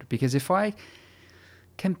forward. Because if I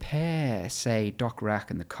compare, say, Doc Rack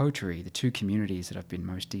and the Coterie, the two communities that I've been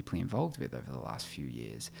most deeply involved with over the last few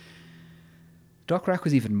years, Doc Rack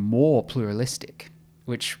was even more pluralistic,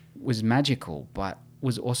 which was magical, but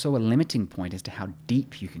was also a limiting point as to how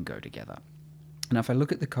deep you can go together. And if I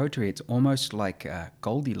look at the Coterie, it's almost like a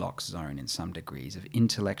Goldilocks zone in some degrees of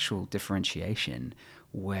intellectual differentiation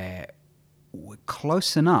where we're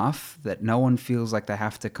close enough that no one feels like they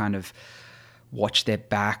have to kind of watch their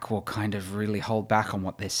back or kind of really hold back on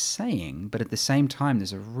what they're saying. But at the same time,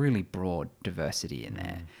 there's a really broad diversity in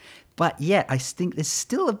there. But yet, I think there's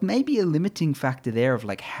still maybe a limiting factor there of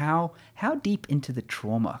like how deep into the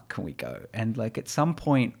trauma can we go? And like at some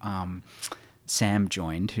point, Sam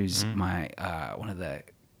joined, who's my one of the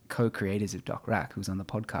co-creators of Doc Rack, who was on the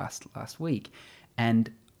podcast last week, and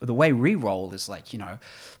the way we roll is like,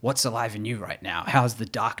 what's alive in you right now? How's the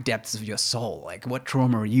dark depths of your soul? Like, what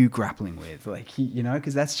trauma are you grappling with? Like,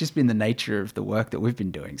 because that's just been the nature of the work that we've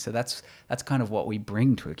been doing. So that's kind of what we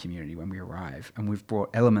bring to a community when we arrive. And we've brought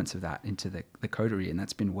elements of that into the Coterie, and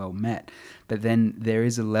that's been well met. But then there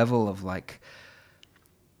is a level of like,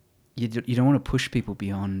 you don't want to push people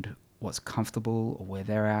beyond what's comfortable or where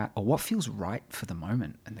they're at or what feels right for the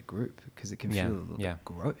moment in the group, because it can feel a little bit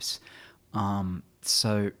gross.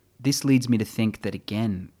 So this leads me to think that,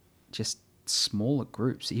 again, just smaller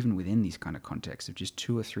groups, even within these kind of contexts of just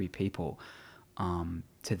 2 or 3 people,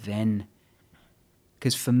 to then,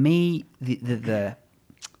 because for me, the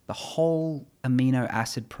whole amino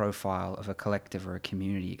acid profile of a collective or a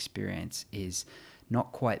community experience is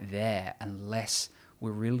not quite there unless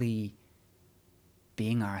we're really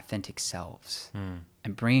being our authentic selves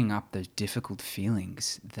and bringing up those difficult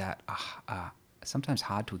feelings that are sometimes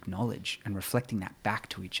hard to acknowledge and reflecting that back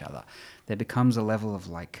to each other. There becomes a level of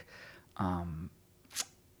like,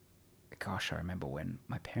 gosh, I remember when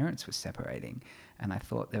my parents were separating and I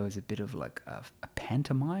thought there was a bit of like a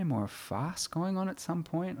pantomime or a farce going on at some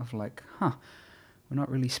point of like, we're not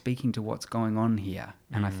really speaking to what's going on here.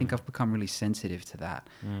 And I think I've become really sensitive to that.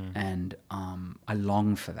 And I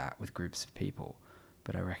long for that with groups of people.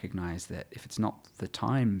 But I recognize that if it's not the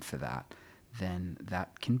time for that, then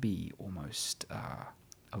that can be almost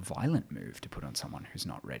a violent move to put on someone who's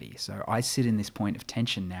not ready. So I sit in this point of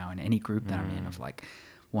tension now in any group that I'm in of like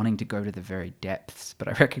wanting to go to the very depths. But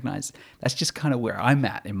I recognize that's just kind of where I'm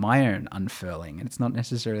at in my own unfurling. And it's not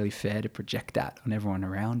necessarily fair to project that on everyone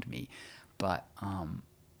around me. But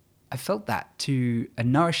I felt that to a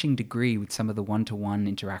nourishing degree with some of the one-to-one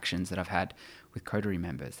interactions that I've had with Coterie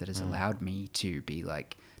members that has allowed me to be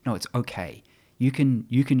like, no, it's okay. You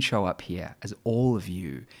can show up here as all of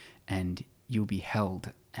you and you'll be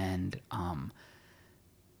held. And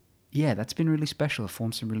that's been really special. I've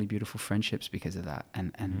formed some really beautiful friendships because of that.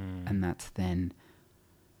 And that's then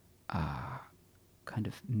kind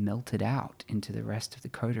of melted out into the rest of the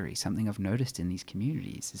Coterie. Something I've noticed in these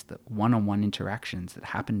communities is that one-on-one interactions that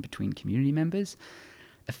happen between community members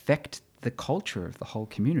affect the culture of the whole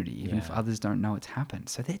community, even if others don't know it's happened.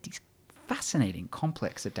 So they're these fascinating,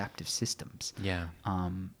 complex, adaptive systems. Yeah.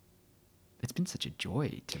 It's been such a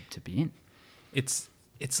joy to be in. It's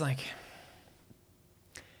like,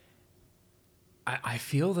 I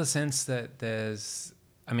feel the sense that there's,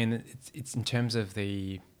 I mean, it's in terms of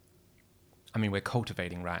we're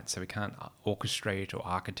cultivating, right? So we can't orchestrate or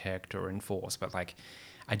architect or enforce, but like,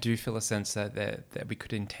 I do feel a sense that we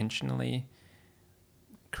could intentionally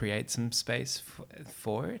create some space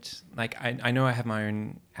for it. Like, I know I have my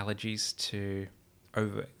own allergies to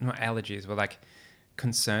not allergies, but like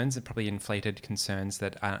concerns, and probably inflated concerns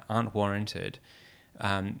that aren't warranted.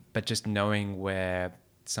 But just knowing where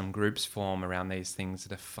some groups form around these things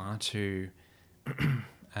that are far too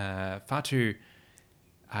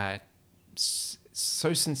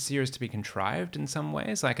so sincere as to be contrived in some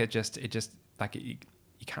ways. Like it just like you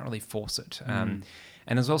can't really force it.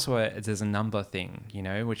 And there's also there's a number thing,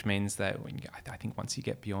 which means that I think once you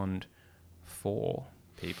get beyond 4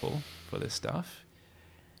 people for this stuff,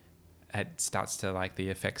 it starts to, like, the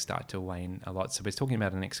effects start to wane a lot. So we're talking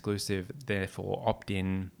about an exclusive, therefore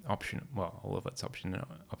opt-in option. Well, all of it's optional.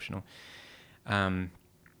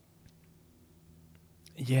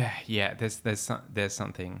 There's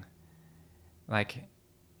something like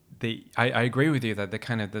I agree with you that the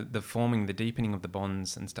kind of the forming, the deepening of the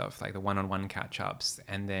bonds and stuff, like the one-on-one catch-ups,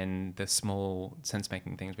 and then the small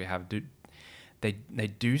sense-making things we have, they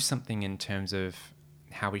do something in terms of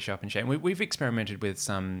how we show up and share. And we've experimented with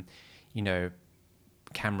some,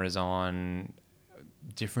 cameras on,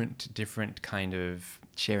 different kind of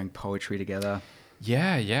sharing poetry together.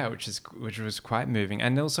 Yeah, which was quite moving.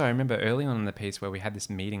 And also I remember early on in the piece where we had this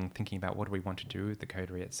meeting thinking about what do we want to do with the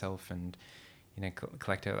Coterie itself, and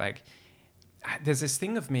collector, like, there's this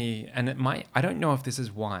thing of me, and I don't know if this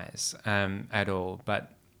is wise at all,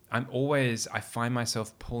 but I find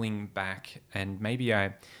myself pulling back, and maybe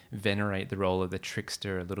I venerate the role of the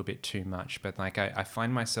trickster a little bit too much, but like I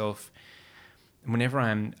find myself, whenever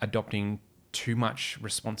I'm adopting too much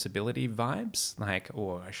responsibility vibes, like,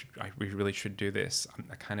 or we really should do this.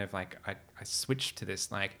 I kind of like, I switched to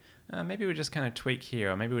this, like, maybe we just kind of tweak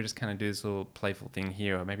here, or maybe we just kind of do this little playful thing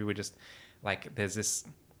here, or maybe we just, like, there's this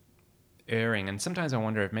erring. And sometimes I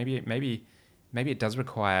wonder if maybe it does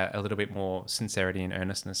require a little bit more sincerity and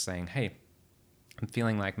earnestness, saying, hey, I'm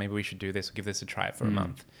feeling like maybe we should do this, or give this a try for a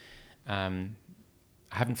month. I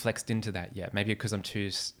haven't flexed into that yet. Maybe because I'm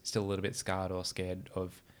still a little bit scarred or scared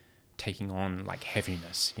of taking on like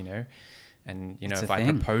heaviness, you know? And, you know, if I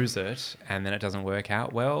propose it and then it doesn't work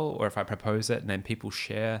out well, or if I propose it and then people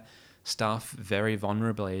share stuff very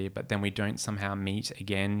vulnerably, but then we don't somehow meet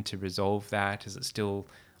again to resolve that, is it still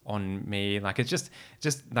on me? Like, it's just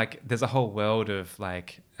like, there's a whole world of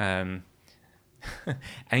like, angst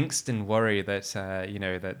and worry that, you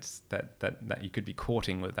know, that you could be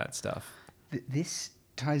courting with that stuff. This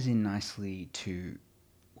ties in nicely to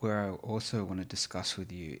where I also want to discuss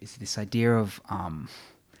with you is this idea of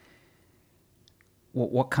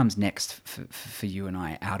what comes next for you and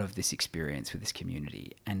I out of this experience with this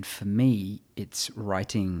community. And for me, it's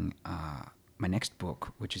writing my next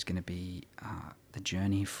book, which is going to be the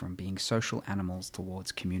journey from being social animals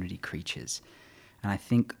towards community creatures. And I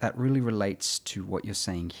think that really relates to what you're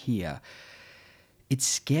saying here. It's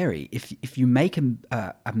scary if you make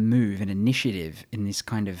a move, an initiative in this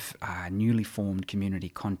kind of newly formed community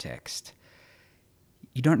context.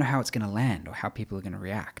 You don't know how it's going to land or how people are going to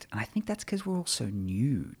react. And I think that's because we're all so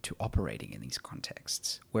new to operating in these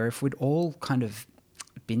contexts, where if we'd all kind of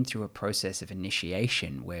been through a process of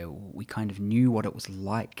initiation where we kind of knew what it was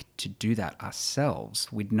like to do that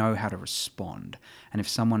ourselves, we'd know how to respond. And if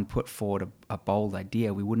someone put forward a bold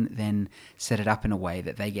idea, we wouldn't then set it up in a way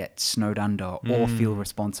that they get snowed under or feel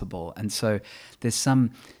responsible. And so there's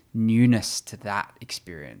some newness to that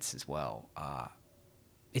experience as well.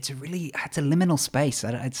 It's a liminal space.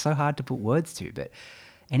 It's so hard to put words to, but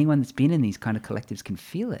anyone that's been in these kind of collectives can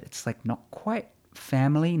feel it. It's like not quite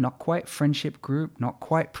family, not quite friendship group, not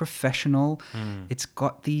quite professional. It's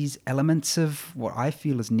got these elements of what I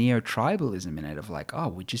feel is neo-tribalism in it, of like, oh,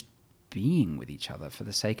 we're just being with each other for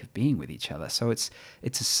the sake of being with each other. So it's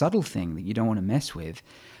a subtle thing that you don't want to mess with,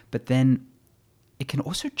 but then it can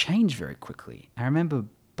also change very quickly. I remember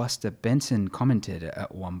Buster Benson commented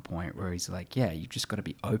at one point where he's like, yeah, you've just got to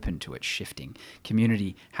be open to it shifting.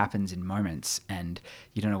 Community happens in moments and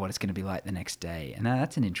you don't know what it's going to be like the next day. And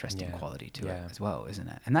that's an interesting quality to it as well, isn't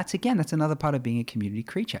it? And that's another part of being a community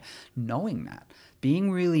creature, knowing that,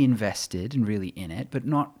 being really invested and really in it, but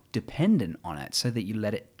not dependent on it so that you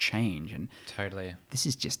let it change. And totally, this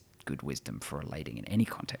is just good wisdom for relating in any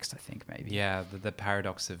context, I think, maybe. Yeah, the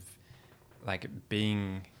paradox of like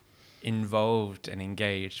being involved and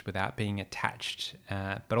engaged without being attached,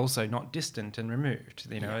 but also not distant and removed.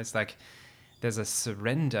 You know, it's like there's a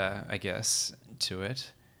surrender, I guess, to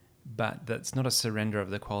it, but that's not a surrender of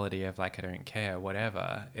the quality of like, I don't care,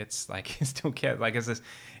 whatever. It's like you still care. Like it's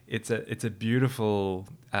a beautiful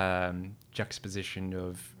juxtaposition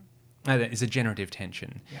of it's a generative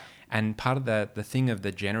tension. Yeah. And part of the thing of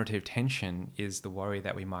the generative tension is the worry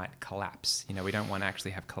that we might collapse. You know, we don't want to actually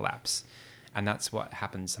have collapse. And that's what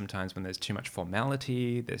happens sometimes when there's too much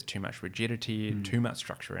formality, there's too much rigidity, too much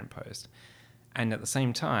structure imposed. And at the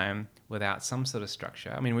same time, without some sort of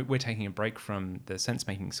structure, I mean, we're taking a break from the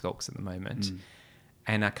sense-making skulks at the moment.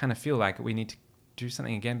 And I kind of feel like we need to do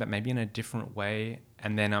something again, but maybe in a different way.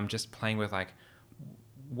 And then I'm just playing with like,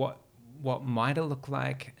 what might it look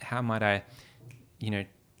like? How might I, you know,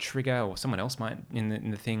 trigger, or someone else might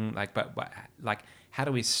in the thing, like, but like, how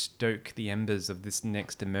do we stoke the embers of this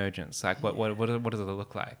next emergence? Like, what does it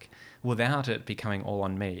look like without it becoming all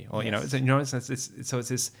on me? Or you know, it's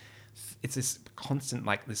this constant,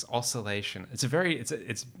 like, this oscillation. It's a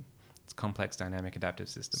complex, dynamic, adaptive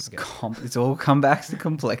system. It's all come back to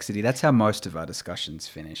complexity. That's how most of our discussions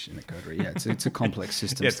finish in the Coterie. Yeah, it's a complex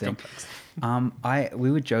systems thing. Complex.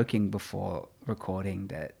 We were joking before recording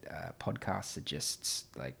that podcasts are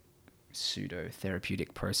just like pseudo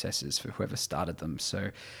therapeutic processes for whoever started them.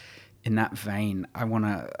 So in that vein, I want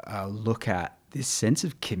to look at this sense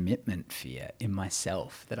of commitment fear in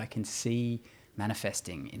myself that I can see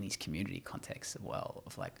manifesting in these community contexts as well,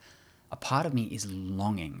 of like, a part of me is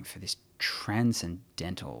longing for this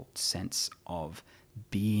transcendental sense of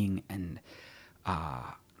being and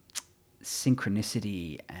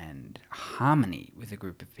synchronicity and harmony with a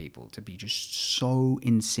group of people, to be just so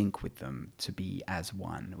in sync with them, to be as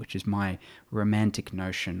one, which is my romantic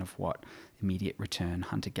notion of what immediate return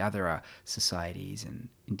hunter-gatherer societies and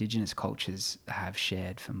indigenous cultures have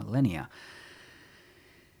shared for millennia.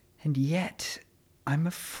 And yet I'm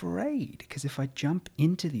afraid, because if I jump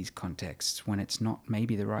into these contexts when it's not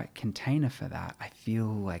maybe the right container for that, I feel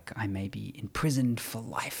like I may be imprisoned for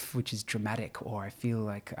life, which is dramatic, or I feel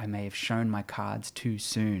like I may have shown my cards too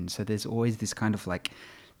soon. So there's always this kind of like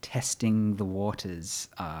testing the waters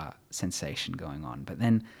sensation going on. But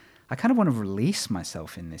then I kind of want to release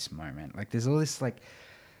myself in this moment. Like there's all this like,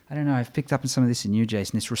 I don't know, I've picked up on some of this in you,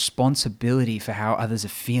 Jason, this responsibility for how others are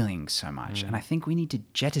feeling so much. And I think we need to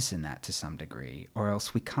jettison that to some degree, or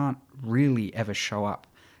else we can't really ever show up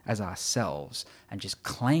as ourselves and just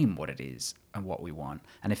claim what it is and what we want.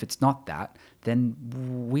 And if it's not that, then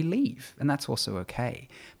we leave. And that's also okay.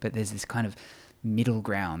 But there's this kind of middle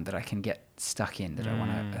ground that I can get stuck in that I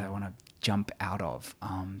want to jump out of.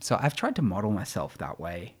 So I've tried to model myself that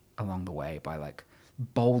way along the way by like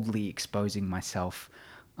boldly exposing myself.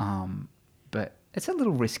 But it's a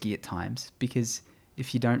little risky at times because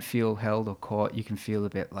if you don't feel held or caught, you can feel a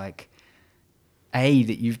bit like, A,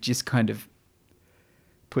 that you've just kind of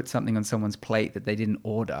put something on someone's plate that they didn't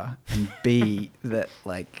order, and B, that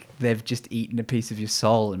like they've just eaten a piece of your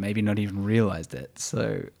soul and maybe not even realized it.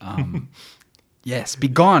 So, yes, be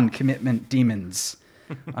gone, commitment demons.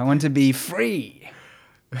 I want to be free.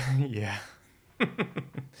 Yeah.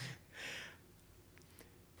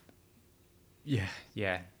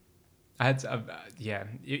 Yeah. I had to, yeah.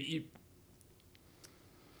 It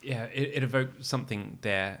evoked something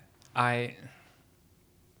there.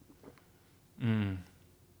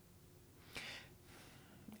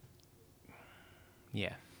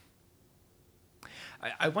 Yeah.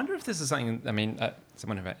 I wonder if this is something. I mean,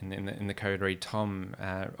 someone in the Coterie, Tom,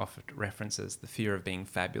 often references the fear of being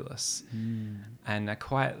fabulous, and I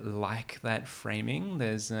quite like that framing.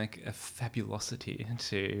 There's like a fabulosity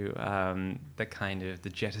to the kind of the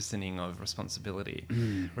jettisoning of responsibility.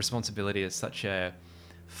 Responsibility is such a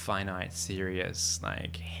finite, serious,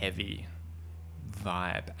 like heavy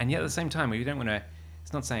vibe, and yet at the same time, we don't want to.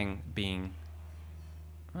 It's not saying being.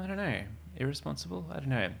 I don't know. Irresponsible? I don't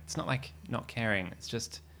know. It's not like not caring. It's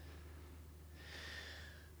just...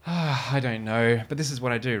 I don't know. But this is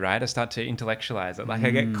what I do, right? I start to intellectualize it. Like I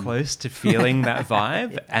get close to feeling that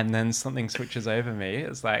vibe and then something switches over me.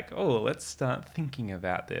 It's like, oh, let's start thinking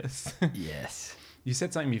about this. Yes. You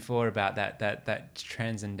said something before about that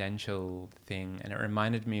transcendental thing, and it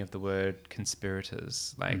reminded me of the word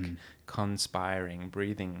conspirators, like conspiring,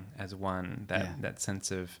 breathing as one, that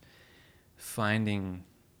sense of finding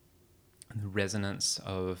the resonance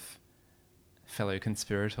of fellow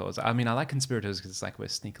conspirators. I mean, I like conspirators because it's like we're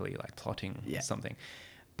sneakily like plotting something,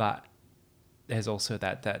 but there's also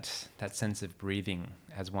that sense of breathing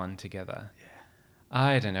as one together. Yeah.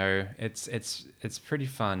 I don't know. It's pretty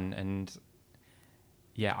fun, and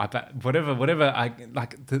yeah, I bet whatever I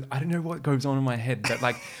like. I don't know what goes on in my head, but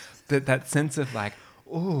like that sense of like.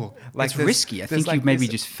 Oh, like it's risky. I think like you've maybe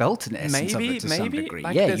just felt an essence of it to some degree.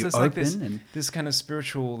 Like yeah, there's you this, open like this, and this kind of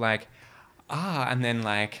spiritual like, and then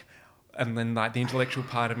like the intellectual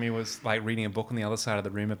part of me was like reading a book on the other side of the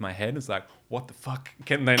room of my head. It's like, what the fuck?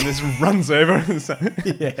 And then this runs over.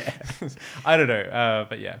 yeah, I don't know,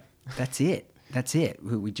 but yeah, that's it. That's it.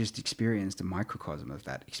 We just experienced a microcosm of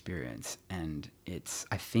that experience, and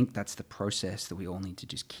I think that's the process that we all need to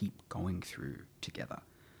just keep going through together.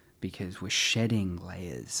 Because we're shedding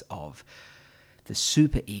layers of the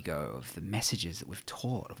super ego, of the messages that we've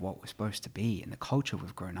taught, of what we're supposed to be, and the culture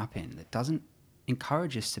we've grown up in that doesn't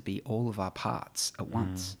encourage us to be all of our parts at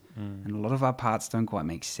once. And a lot of our parts don't quite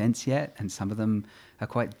make sense yet, and some of them are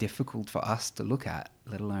quite difficult for us to look at,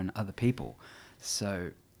 let alone other people.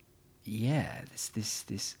 So, yeah,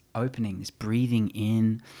 this opening, this breathing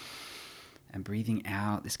in and breathing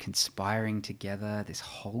out, this conspiring together, this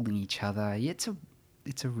holding each other. Yeah,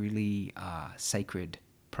 it's a really sacred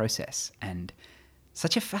process, and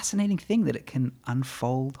such a fascinating thing that it can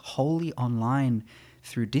unfold wholly online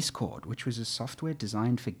through Discord, which was a software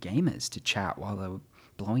designed for gamers to chat while they were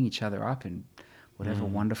blowing each other up in whatever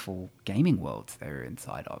wonderful gaming worlds they were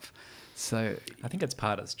inside of. So I think it's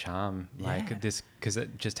part of its charm, like this, because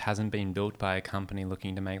it just hasn't been built by a company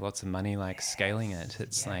looking to make lots of money, like scaling it.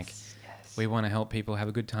 It's like we want to help people have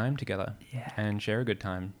a good time together and share a good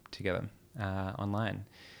time together. Online,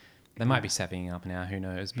 they might be sapping up now. Who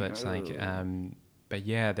knows? But but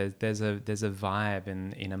yeah, there's a vibe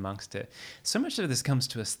in amongst it. So much of this comes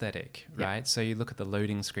to aesthetic, right? So you look at the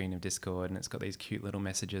loading screen of Discord, and it's got these cute little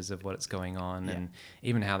messages of what's going on, and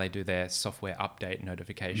even how they do their software update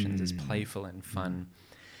notifications is playful and fun.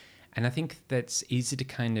 And I think that's easy to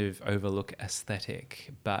kind of overlook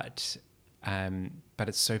aesthetic, but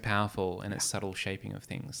it's so powerful in its subtle shaping of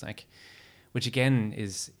things, like. which again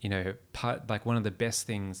is, part like one of the best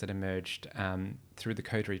things that emerged through the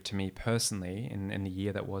Coterie to me personally in the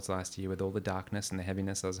year that was last year, with all the darkness and the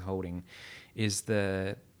heaviness I was holding, is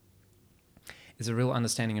a real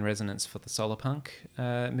understanding and resonance for the solar punk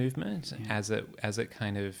movement, as it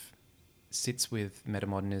kind of sits with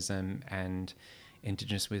metamodernism and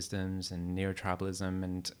indigenous wisdoms and neotribalism,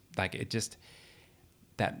 and like it just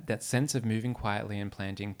that sense of moving quietly and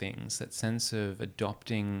planting things, that sense of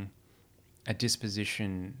adopting a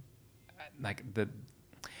disposition, like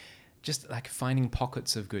just like finding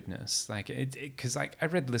pockets of goodness, like because like I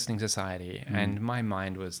read Listening Society and my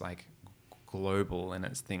mind was like global in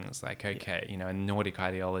its things, like okay, and Nordic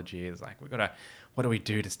ideology is like what do we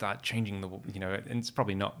do to start changing the, and it's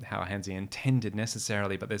probably not how Hansi intended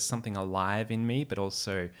necessarily, but there's something alive in me, but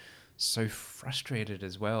also so frustrated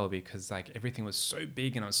as well, because like everything was so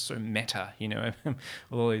big and I was so meta,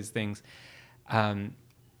 all these things.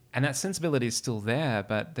 And that sensibility is still there,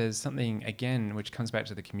 but there's something, again, which comes back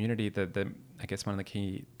to the community. I guess one of the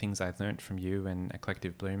key things I've learned from you and a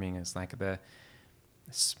collective blooming is like the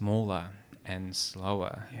smaller and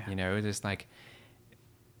slower, just like,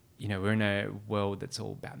 we're in a world that's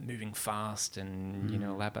all about moving fast and,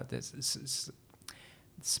 all that, but there's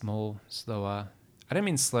small, slower. I don't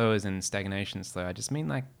mean slow as in stagnation slow. I just mean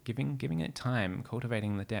like giving it time,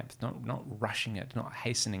 cultivating the depth, not rushing it, not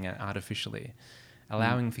hastening it artificially,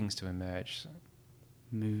 allowing things to emerge.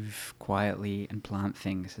 Move quietly and plant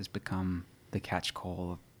things has become the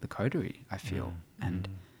catch-call of the Coterie, I feel. And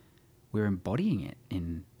we're embodying it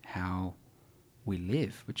in how we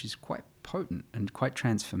live, which is quite potent and quite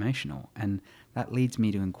transformational. And that leads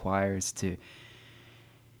me to inquire as to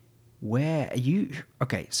where are you...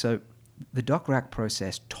 Okay, so the Doc Rack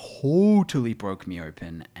process totally broke me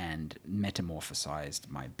open and metamorphosized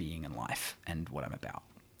my being and life and what I'm about.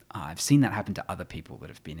 I've seen that happen to other people that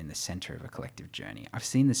have been in the center of a collective journey. I've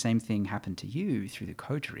seen the same thing happen to you through the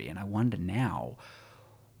Coterie, and I wonder now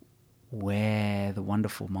where the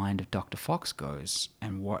wonderful mind of Dr. Fox goes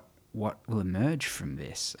and what will emerge from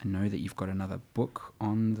this. I know that you've got another book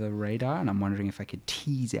on the radar, and I'm wondering if I could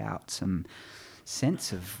tease out some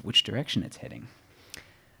sense of which direction it's heading.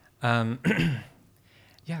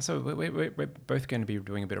 Yeah, so we're both going to be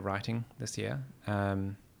doing a bit of writing this year,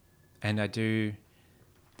 and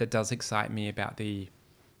that does excite me about the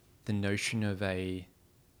notion of a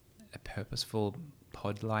purposeful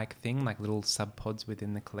pod-like thing, like little sub-pods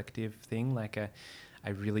within the collective thing. I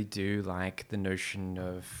really do like the notion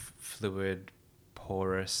of fluid,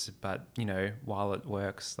 porous, but while it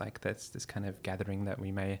works, like that's this kind of gathering that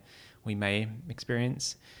we may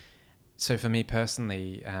experience. So for me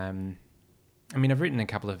personally, I've written a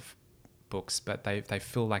couple of books, but they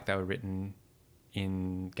feel like they were written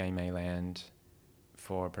in gay May land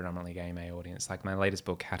for a predominantly gay May audience. Like my latest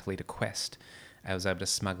book, How to Lead a Quest, I was able to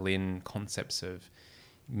smuggle in concepts of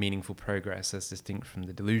meaningful progress as distinct from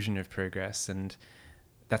the delusion of progress, and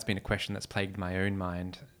that's been a question that's plagued my own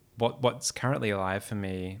mind. What's currently alive for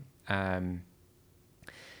me, I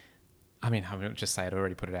won't just say it, I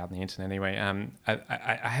already put it out on the internet anyway.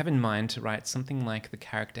 I have in mind to write something like the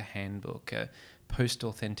Character Handbook, a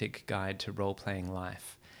post-authentic guide to role-playing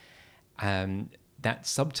life. That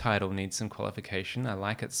subtitle needs some qualification. I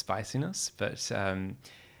like its spiciness, but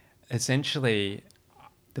essentially...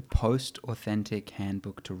 The Post-Authentic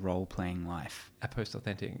Handbook to Role-Playing Life. A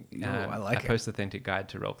post-authentic... I like a post-authentic guide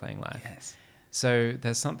to role-playing life. Yes. So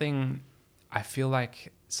there's something... I feel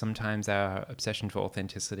like sometimes our obsession for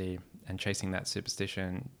authenticity and chasing that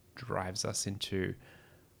superstition drives us into...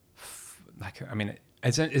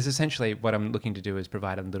 It's essentially what I'm looking to do is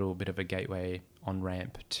provide a little bit of a gateway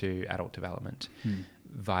on-ramp to adult development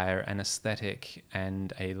via an aesthetic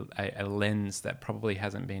and a lens that probably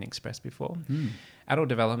hasn't been expressed before. Adult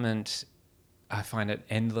development, I find it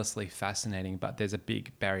endlessly fascinating, but there's a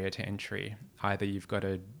big barrier to entry. Either you've got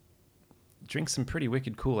to drink some pretty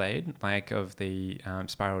wicked Kool-Aid, like of the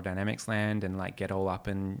spiral dynamics land, and like get all up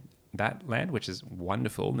in that land, which is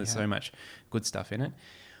wonderful. There's so much good stuff in it.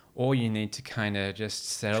 Or you need to kind of just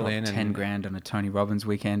settle in and 10 grand on a Tony Robbins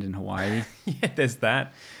weekend in Hawaii. Yeah, there's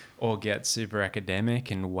that. Or get super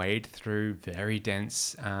academic and wade through very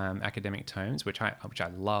dense academic tomes, which I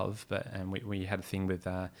love. And we had a thing with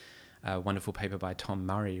a wonderful paper by Tom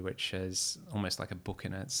Murray, which is almost like a book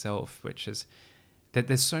in itself, which is that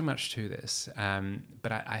there's so much to this.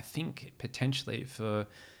 But I think potentially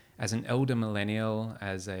as an elder millennial,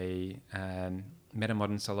 as a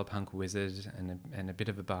metamodern solar punk wizard and a bit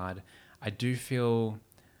of a bard, I do feel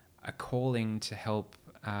a calling to help,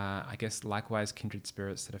 I guess, likewise kindred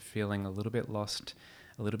spirits that are feeling a little bit lost,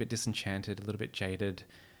 a little bit disenchanted, a little bit jaded,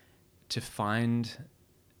 to find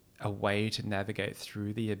a way to navigate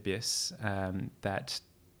through the abyss that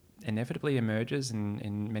inevitably emerges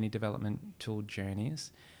in many developmental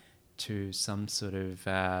journeys to some sort of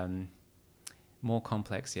more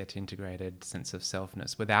complex yet integrated sense of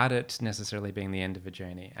selfness without it necessarily being the end of a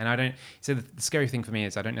journey. And I don't, so the scary thing for me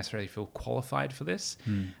is I don't necessarily feel qualified for this,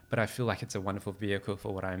 but I feel like it's a wonderful vehicle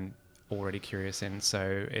for what I'm already curious in.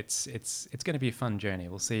 So it's going to be a fun journey.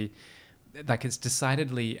 We'll see. Like, it's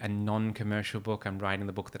decidedly a non-commercial book. I'm writing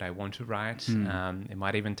the book that I want to write. It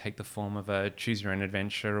might even take the form of a choose your own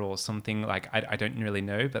adventure or something. Like, I don't really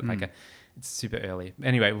know, but it's super early.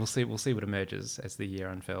 Anyway, we'll see what emerges as the year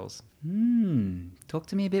unfurls. Talk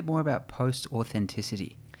to me a bit more about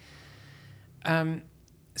post-authenticity.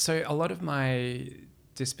 So a lot of my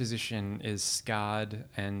disposition is scarred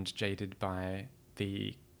and jaded by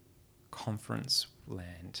the conference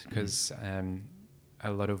land, because a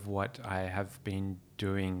lot of what I have been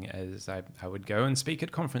doing is I would go and speak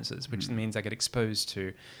at conferences, which means I get exposed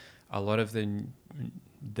to a lot of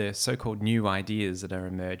the so-called new ideas that are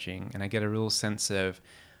emerging, and I get a real sense of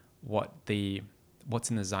what's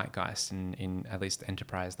in the zeitgeist in at least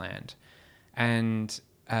enterprise land. And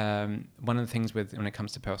one of the things when it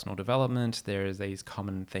comes to personal development, there is these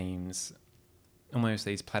common themes, almost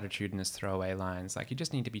these platitudinous throwaway lines, like you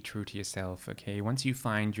just need to be true to yourself. Okay, once you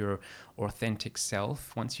find your authentic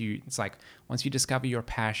self, once you discover your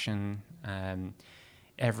passion,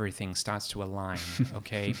 everything starts to align.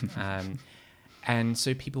 Okay. And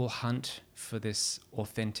so people hunt for this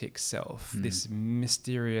authentic self, this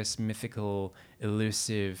mysterious, mythical,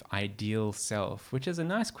 elusive, ideal self, which is a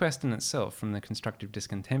nice quest in itself from the constructive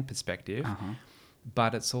discontent perspective.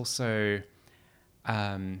 But it's also,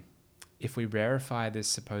 if we rarefy this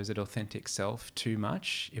supposed authentic self too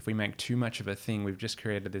much, if we make too much of a thing, we've just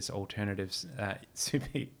created this alternative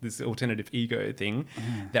ego thing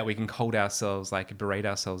that we can hold ourselves, like berate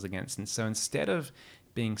ourselves against. And so instead of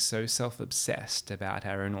being so self-obsessed about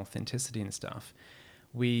our own authenticity and stuff,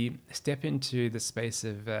 we step into the space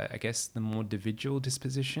of, I guess, the more individual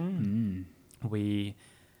disposition. We,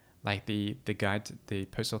 like the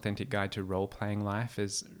post-authentic guide to role-playing life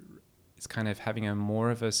is kind of having a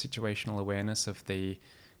more of a situational awareness of the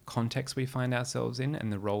context we find ourselves in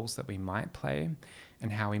and the roles that we might play,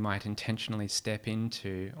 and how we might intentionally step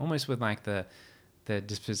into, almost with like the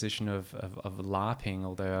disposition of LARPing,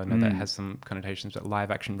 although I know that has some connotations, but live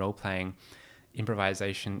action role playing,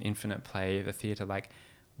 improvisation, infinite play, the theatre, like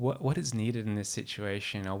what is needed in this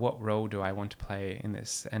situation, or what role do I want to play in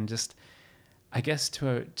this? And just, I guess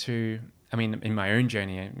I mean, in my own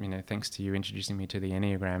journey, thanks to you introducing me to the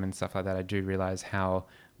Enneagram and stuff like that, I do realize how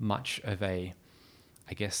much of the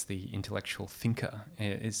intellectual thinker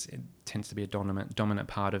it tends to be a dominant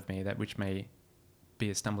part of me, that which may be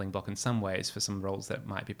a stumbling block in some ways for some roles that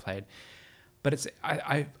might be played. But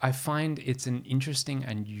I find it's an interesting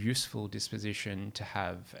and useful disposition to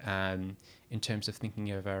have in terms of thinking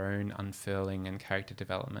of our own unfurling and character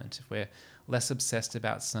development. If we're less obsessed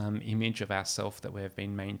about some image of ourselves that we've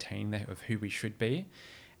been maintaining of who we should be,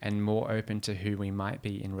 and more open to who we might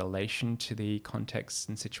be in relation to the contexts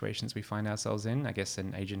and situations we find ourselves in, I guess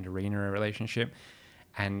an agent arena relationship,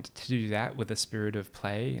 and to do that with a spirit of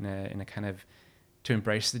play in a kind of, to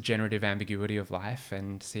embrace the generative ambiguity of life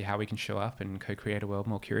and see how we can show up and co-create a world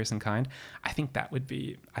more curious and kind. I think that'd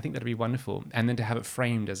be wonderful. And then to have it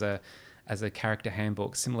framed as a character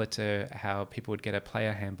handbook, similar to how people would get a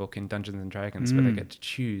player handbook in Dungeons and Dragons, where they get to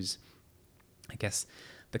choose, I guess,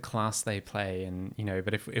 the class they play. And,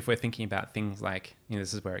 but if we're thinking about things like,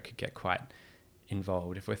 this is where it could get quite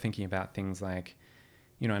involved. If we're thinking about things like,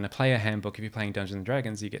 in a player handbook, if you're playing Dungeons and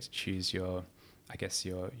Dragons, you get to choose your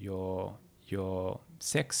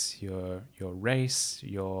sex, your race,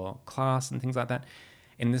 your class, and things like that.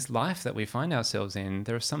 In this life that we find ourselves in,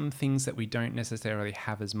 there are some things that we don't necessarily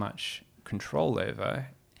have as much control over,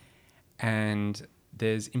 and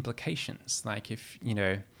there's implications. Like if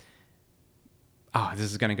this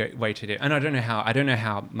is going to go way too deep, and I don't know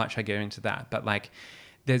how much I go into that, but like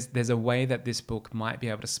there's a way that this book might be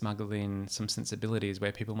able to smuggle in some sensibilities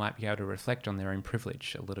where people might be able to reflect on their own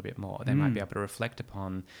privilege a little bit more. They might be able to reflect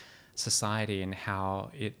upon society and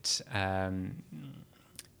how it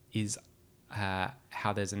is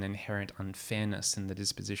how there's an inherent unfairness in the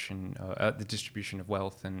disposition or the distribution of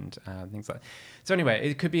wealth and things like that. So anyway,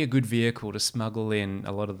 it could be a good vehicle to smuggle in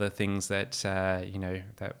a lot of the things that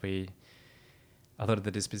a lot of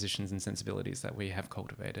the dispositions and sensibilities that we have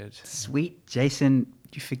cultivated. Sweet. Jason,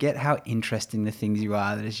 you forget how interesting the things you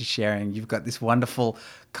are that as you're sharing. You've got this wonderful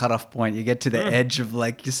cutoff point. You get to the edge of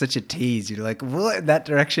like, you're such a tease. You're like, what, that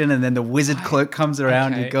direction? And then the wizard cloak comes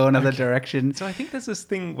around, you go another direction. So I think there's this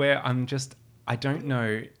thing where I don't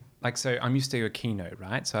know like, so I'm used to a keynote,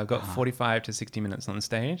 right? So I've got 45 to 60 minutes on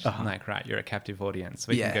stage. I'm like, right, you're a captive audience.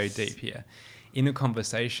 We can go Yes. deep here. In a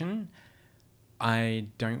conversation, I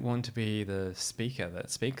don't want to be the speaker that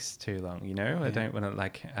speaks too long, you know? I don't want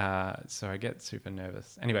to so I get super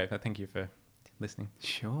nervous. Anyway, but thank you for listening.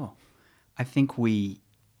 Sure. I think we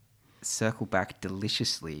circle back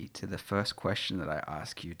deliciously to the first question that I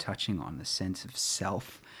asked you, touching on the sense of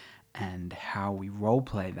self and how we role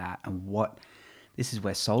play that, and what this is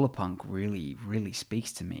where solar punk really, really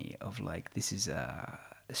speaks to me of like, this is a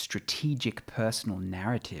strategic personal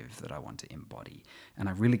narrative that I want to embody. And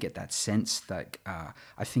I really get that sense that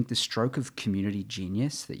I think the stroke of community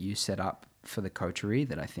genius that you set up for the Coterie,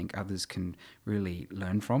 that I think others can really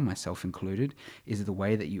learn from, myself included, is the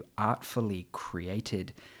way that you artfully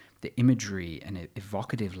created the imagery and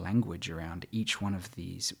evocative language around each one of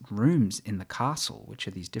these rooms in the castle, which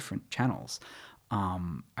are these different channels.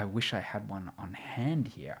 I wish I had one on hand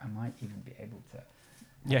here. I might even be able to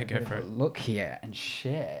Go for it. look here and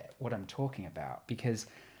share what I'm talking about, because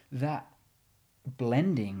that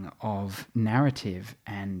blending of narrative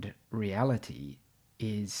and reality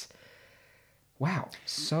is, wow,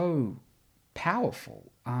 so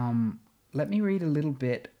powerful. Let me read a little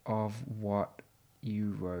bit of what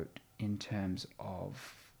you wrote in terms of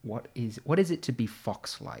what is it to be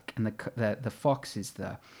fox-like, and the fox is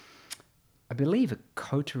the. I believe a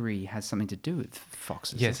coterie has something to do with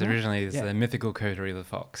foxes. Yes, originally it's Yeah. the mythical coterie of the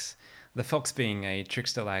fox. The fox being a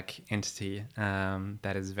trickster-like entity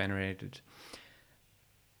that is venerated,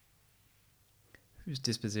 whose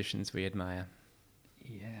dispositions we admire.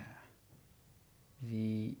 Yeah.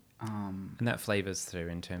 The And that flavors through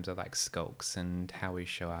in terms of like skulks and how we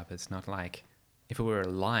show up. It's not like if it were a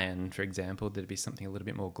lion, for example, there'd be something a little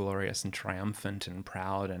bit more glorious and triumphant and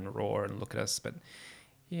proud and roar and look at us. But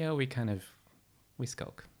yeah, we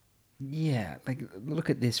skulk. Yeah, like look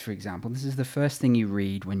at this, for example. This is the first thing you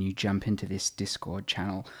read when you jump into this Discord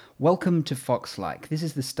channel. Welcome to Foxlike. This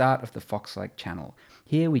is the start of the Foxlike channel.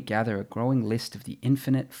 Here we gather a growing list of the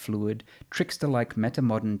infinite, fluid, trickster-like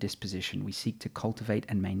metamodern disposition we seek to cultivate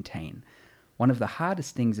and maintain. One of the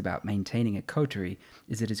hardest things about maintaining a coterie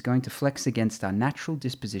is that it's going to flex against our natural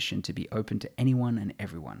disposition to be open to anyone and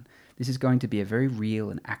everyone. This is going to be a very real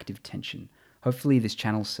and active tension. Hopefully this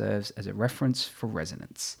channel serves as a reference for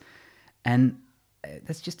resonance. And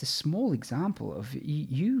that's just a small example of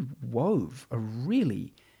you wove a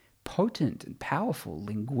really potent and powerful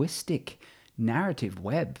linguistic narrative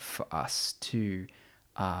web for us to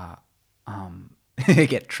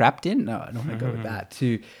get trapped in. No, I don't want to go with that.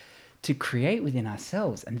 To create within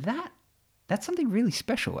ourselves, and that's something really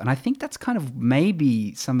special. And I think that's kind of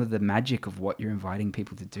maybe some of the magic of what you're inviting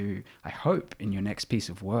people to do, I hope, in your next piece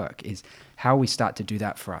of work, is how we start to do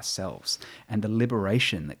that for ourselves, and the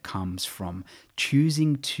liberation that comes from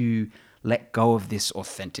choosing to let go of this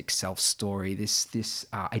authentic self story, this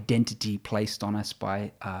identity placed on us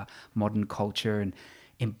by modern culture, and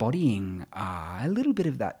embodying a little bit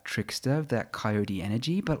of that trickster, of that coyote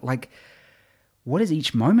energy, but like, what does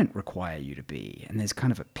each moment require you to be? And there's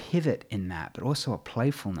kind of a pivot in that, but also a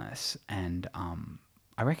playfulness. And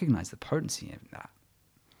I recognize the potency of that.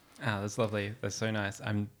 Oh, that's lovely. That's so nice.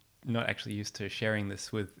 I'm not actually used to sharing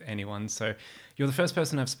this with anyone. So you're the first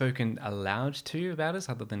person I've spoken aloud to about this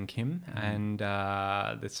other than Kim. And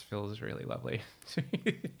this feels really lovely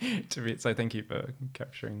to read. So thank you for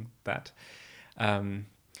capturing that.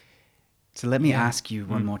 So let me ask you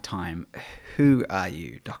one more time. Who are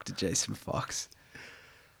you, Dr. Jason Fox?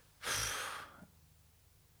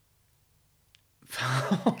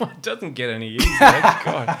 It doesn't get any easier.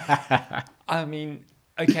 God. I mean,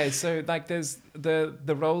 okay, so like there's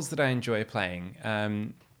the roles that I enjoy playing.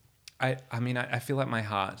 I feel like my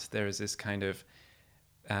heart, there is this kind of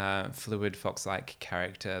fluid fox-like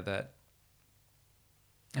character that,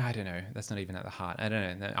 I don't know, that's not even at the heart. I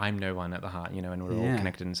don't know. I'm no one at the heart, you know, and we're all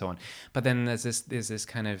connected and so on. But then there's this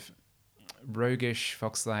kind of roguish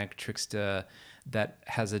fox-like trickster that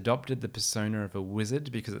has adopted the persona of a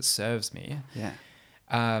wizard because it serves me. Yeah.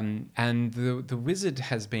 And the wizard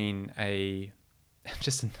has been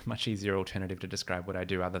just a much easier alternative to describe what I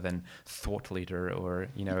do other than thought leader, or,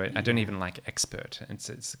 you know, I don't even like expert.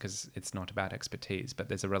 It's because it's not about expertise, but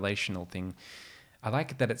there's a relational thing. I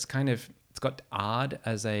like that it's got "ard"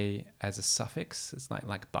 as a suffix. It's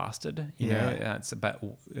like bastard, you know. It's about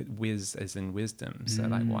whiz as in wisdom, so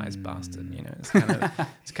like wise bastard, you know. It's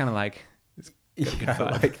kind of like I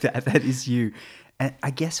like that. That is you. And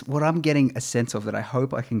I guess what I'm getting a sense of, that I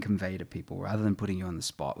hope I can convey to people, rather than putting you on the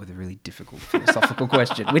spot with a really difficult philosophical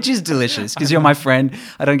question, which is delicious because you're my friend.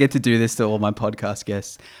 I don't get to do this to all my podcast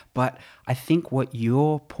guests. But I think what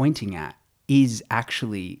you're pointing at is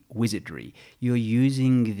actually wizardry. You're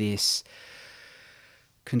using this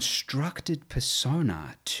constructed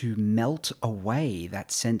persona to melt away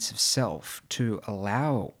that sense of self, to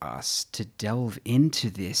allow us to delve into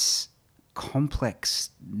this complex,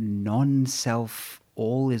 non-self,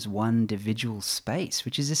 all is one individual space,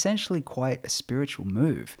 which is essentially quite a spiritual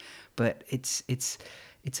move. But it's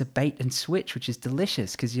a bait and switch, which is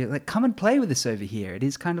delicious, because you're like, come and play with us over here. It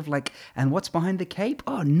is kind of like, and what's behind the cape?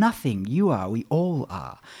 Oh, nothing. You are. We all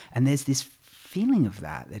are. And there's this feeling of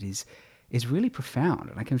that is really profound,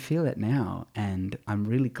 and I can feel it now, and I'm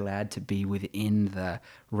really glad to be within the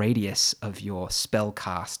radius of your spell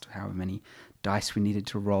cast, however many dice we needed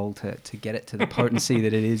to roll to get it to the potency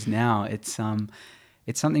that it is now. It's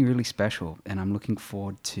something really special, and I'm looking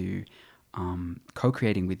forward to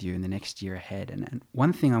co-creating with you in the next year ahead. And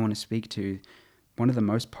one thing I want to speak to, one of the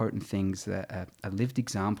most potent things, that a lived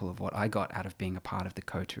example of what I got out of being a part of the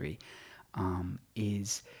Coterie,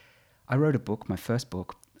 is I wrote a book, my first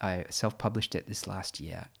book. I self-published it this last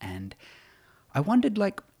year, and I wondered,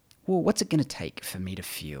 like, well, what's it going to take for me to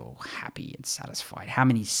feel happy and satisfied? How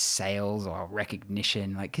many sales or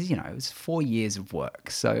recognition? Like, because, it was 4 years of work,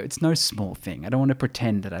 so it's no small thing. I don't want to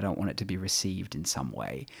pretend that I don't want it to be received in some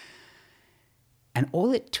way. And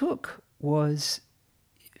all it took was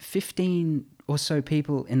 15 or so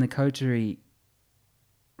people in the Coterie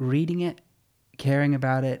reading it, caring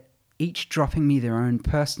about it, each dropping me their own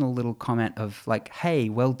personal little comment of like, hey,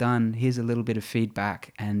 well done, here's a little bit of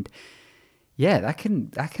feedback. And yeah, that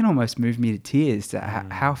can almost move me to tears, to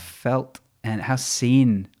how felt and how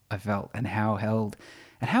seen I felt, and how held,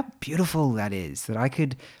 and how beautiful that is, that I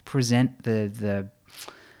could present the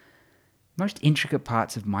most intricate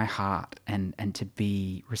parts of my heart and to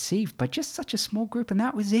be received by just such a small group. And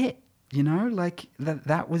that was it, like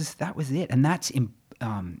that was it. And that's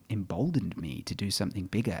emboldened me to do something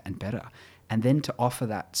bigger and better, and then to offer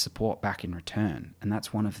that support back in return. And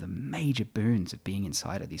that's one of the major boons of being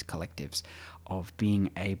inside of these collectives, of being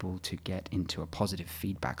able to get into a positive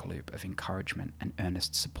feedback loop of encouragement and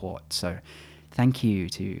earnest support. So thank you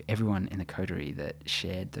to everyone in the Coterie that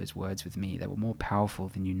shared those words with me. They were more powerful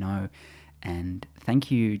than you know. And thank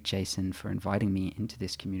you, Jason, for inviting me into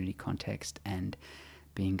this community context and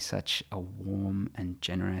being such a warm and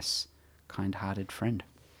generous, kind-hearted friend.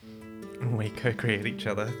 We co-create each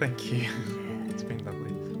other. Thank you. It's been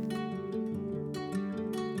lovely.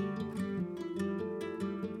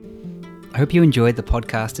 I hope you enjoyed the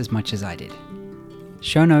podcast as much as I did.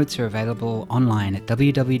 Show notes are available online at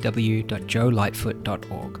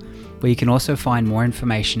www.joelightfoot.org, where you can also find more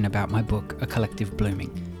information about my book, A Collective Blooming.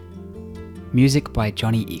 Music by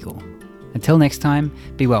Johnny Eagle. Until next time,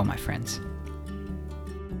 be well, my friends.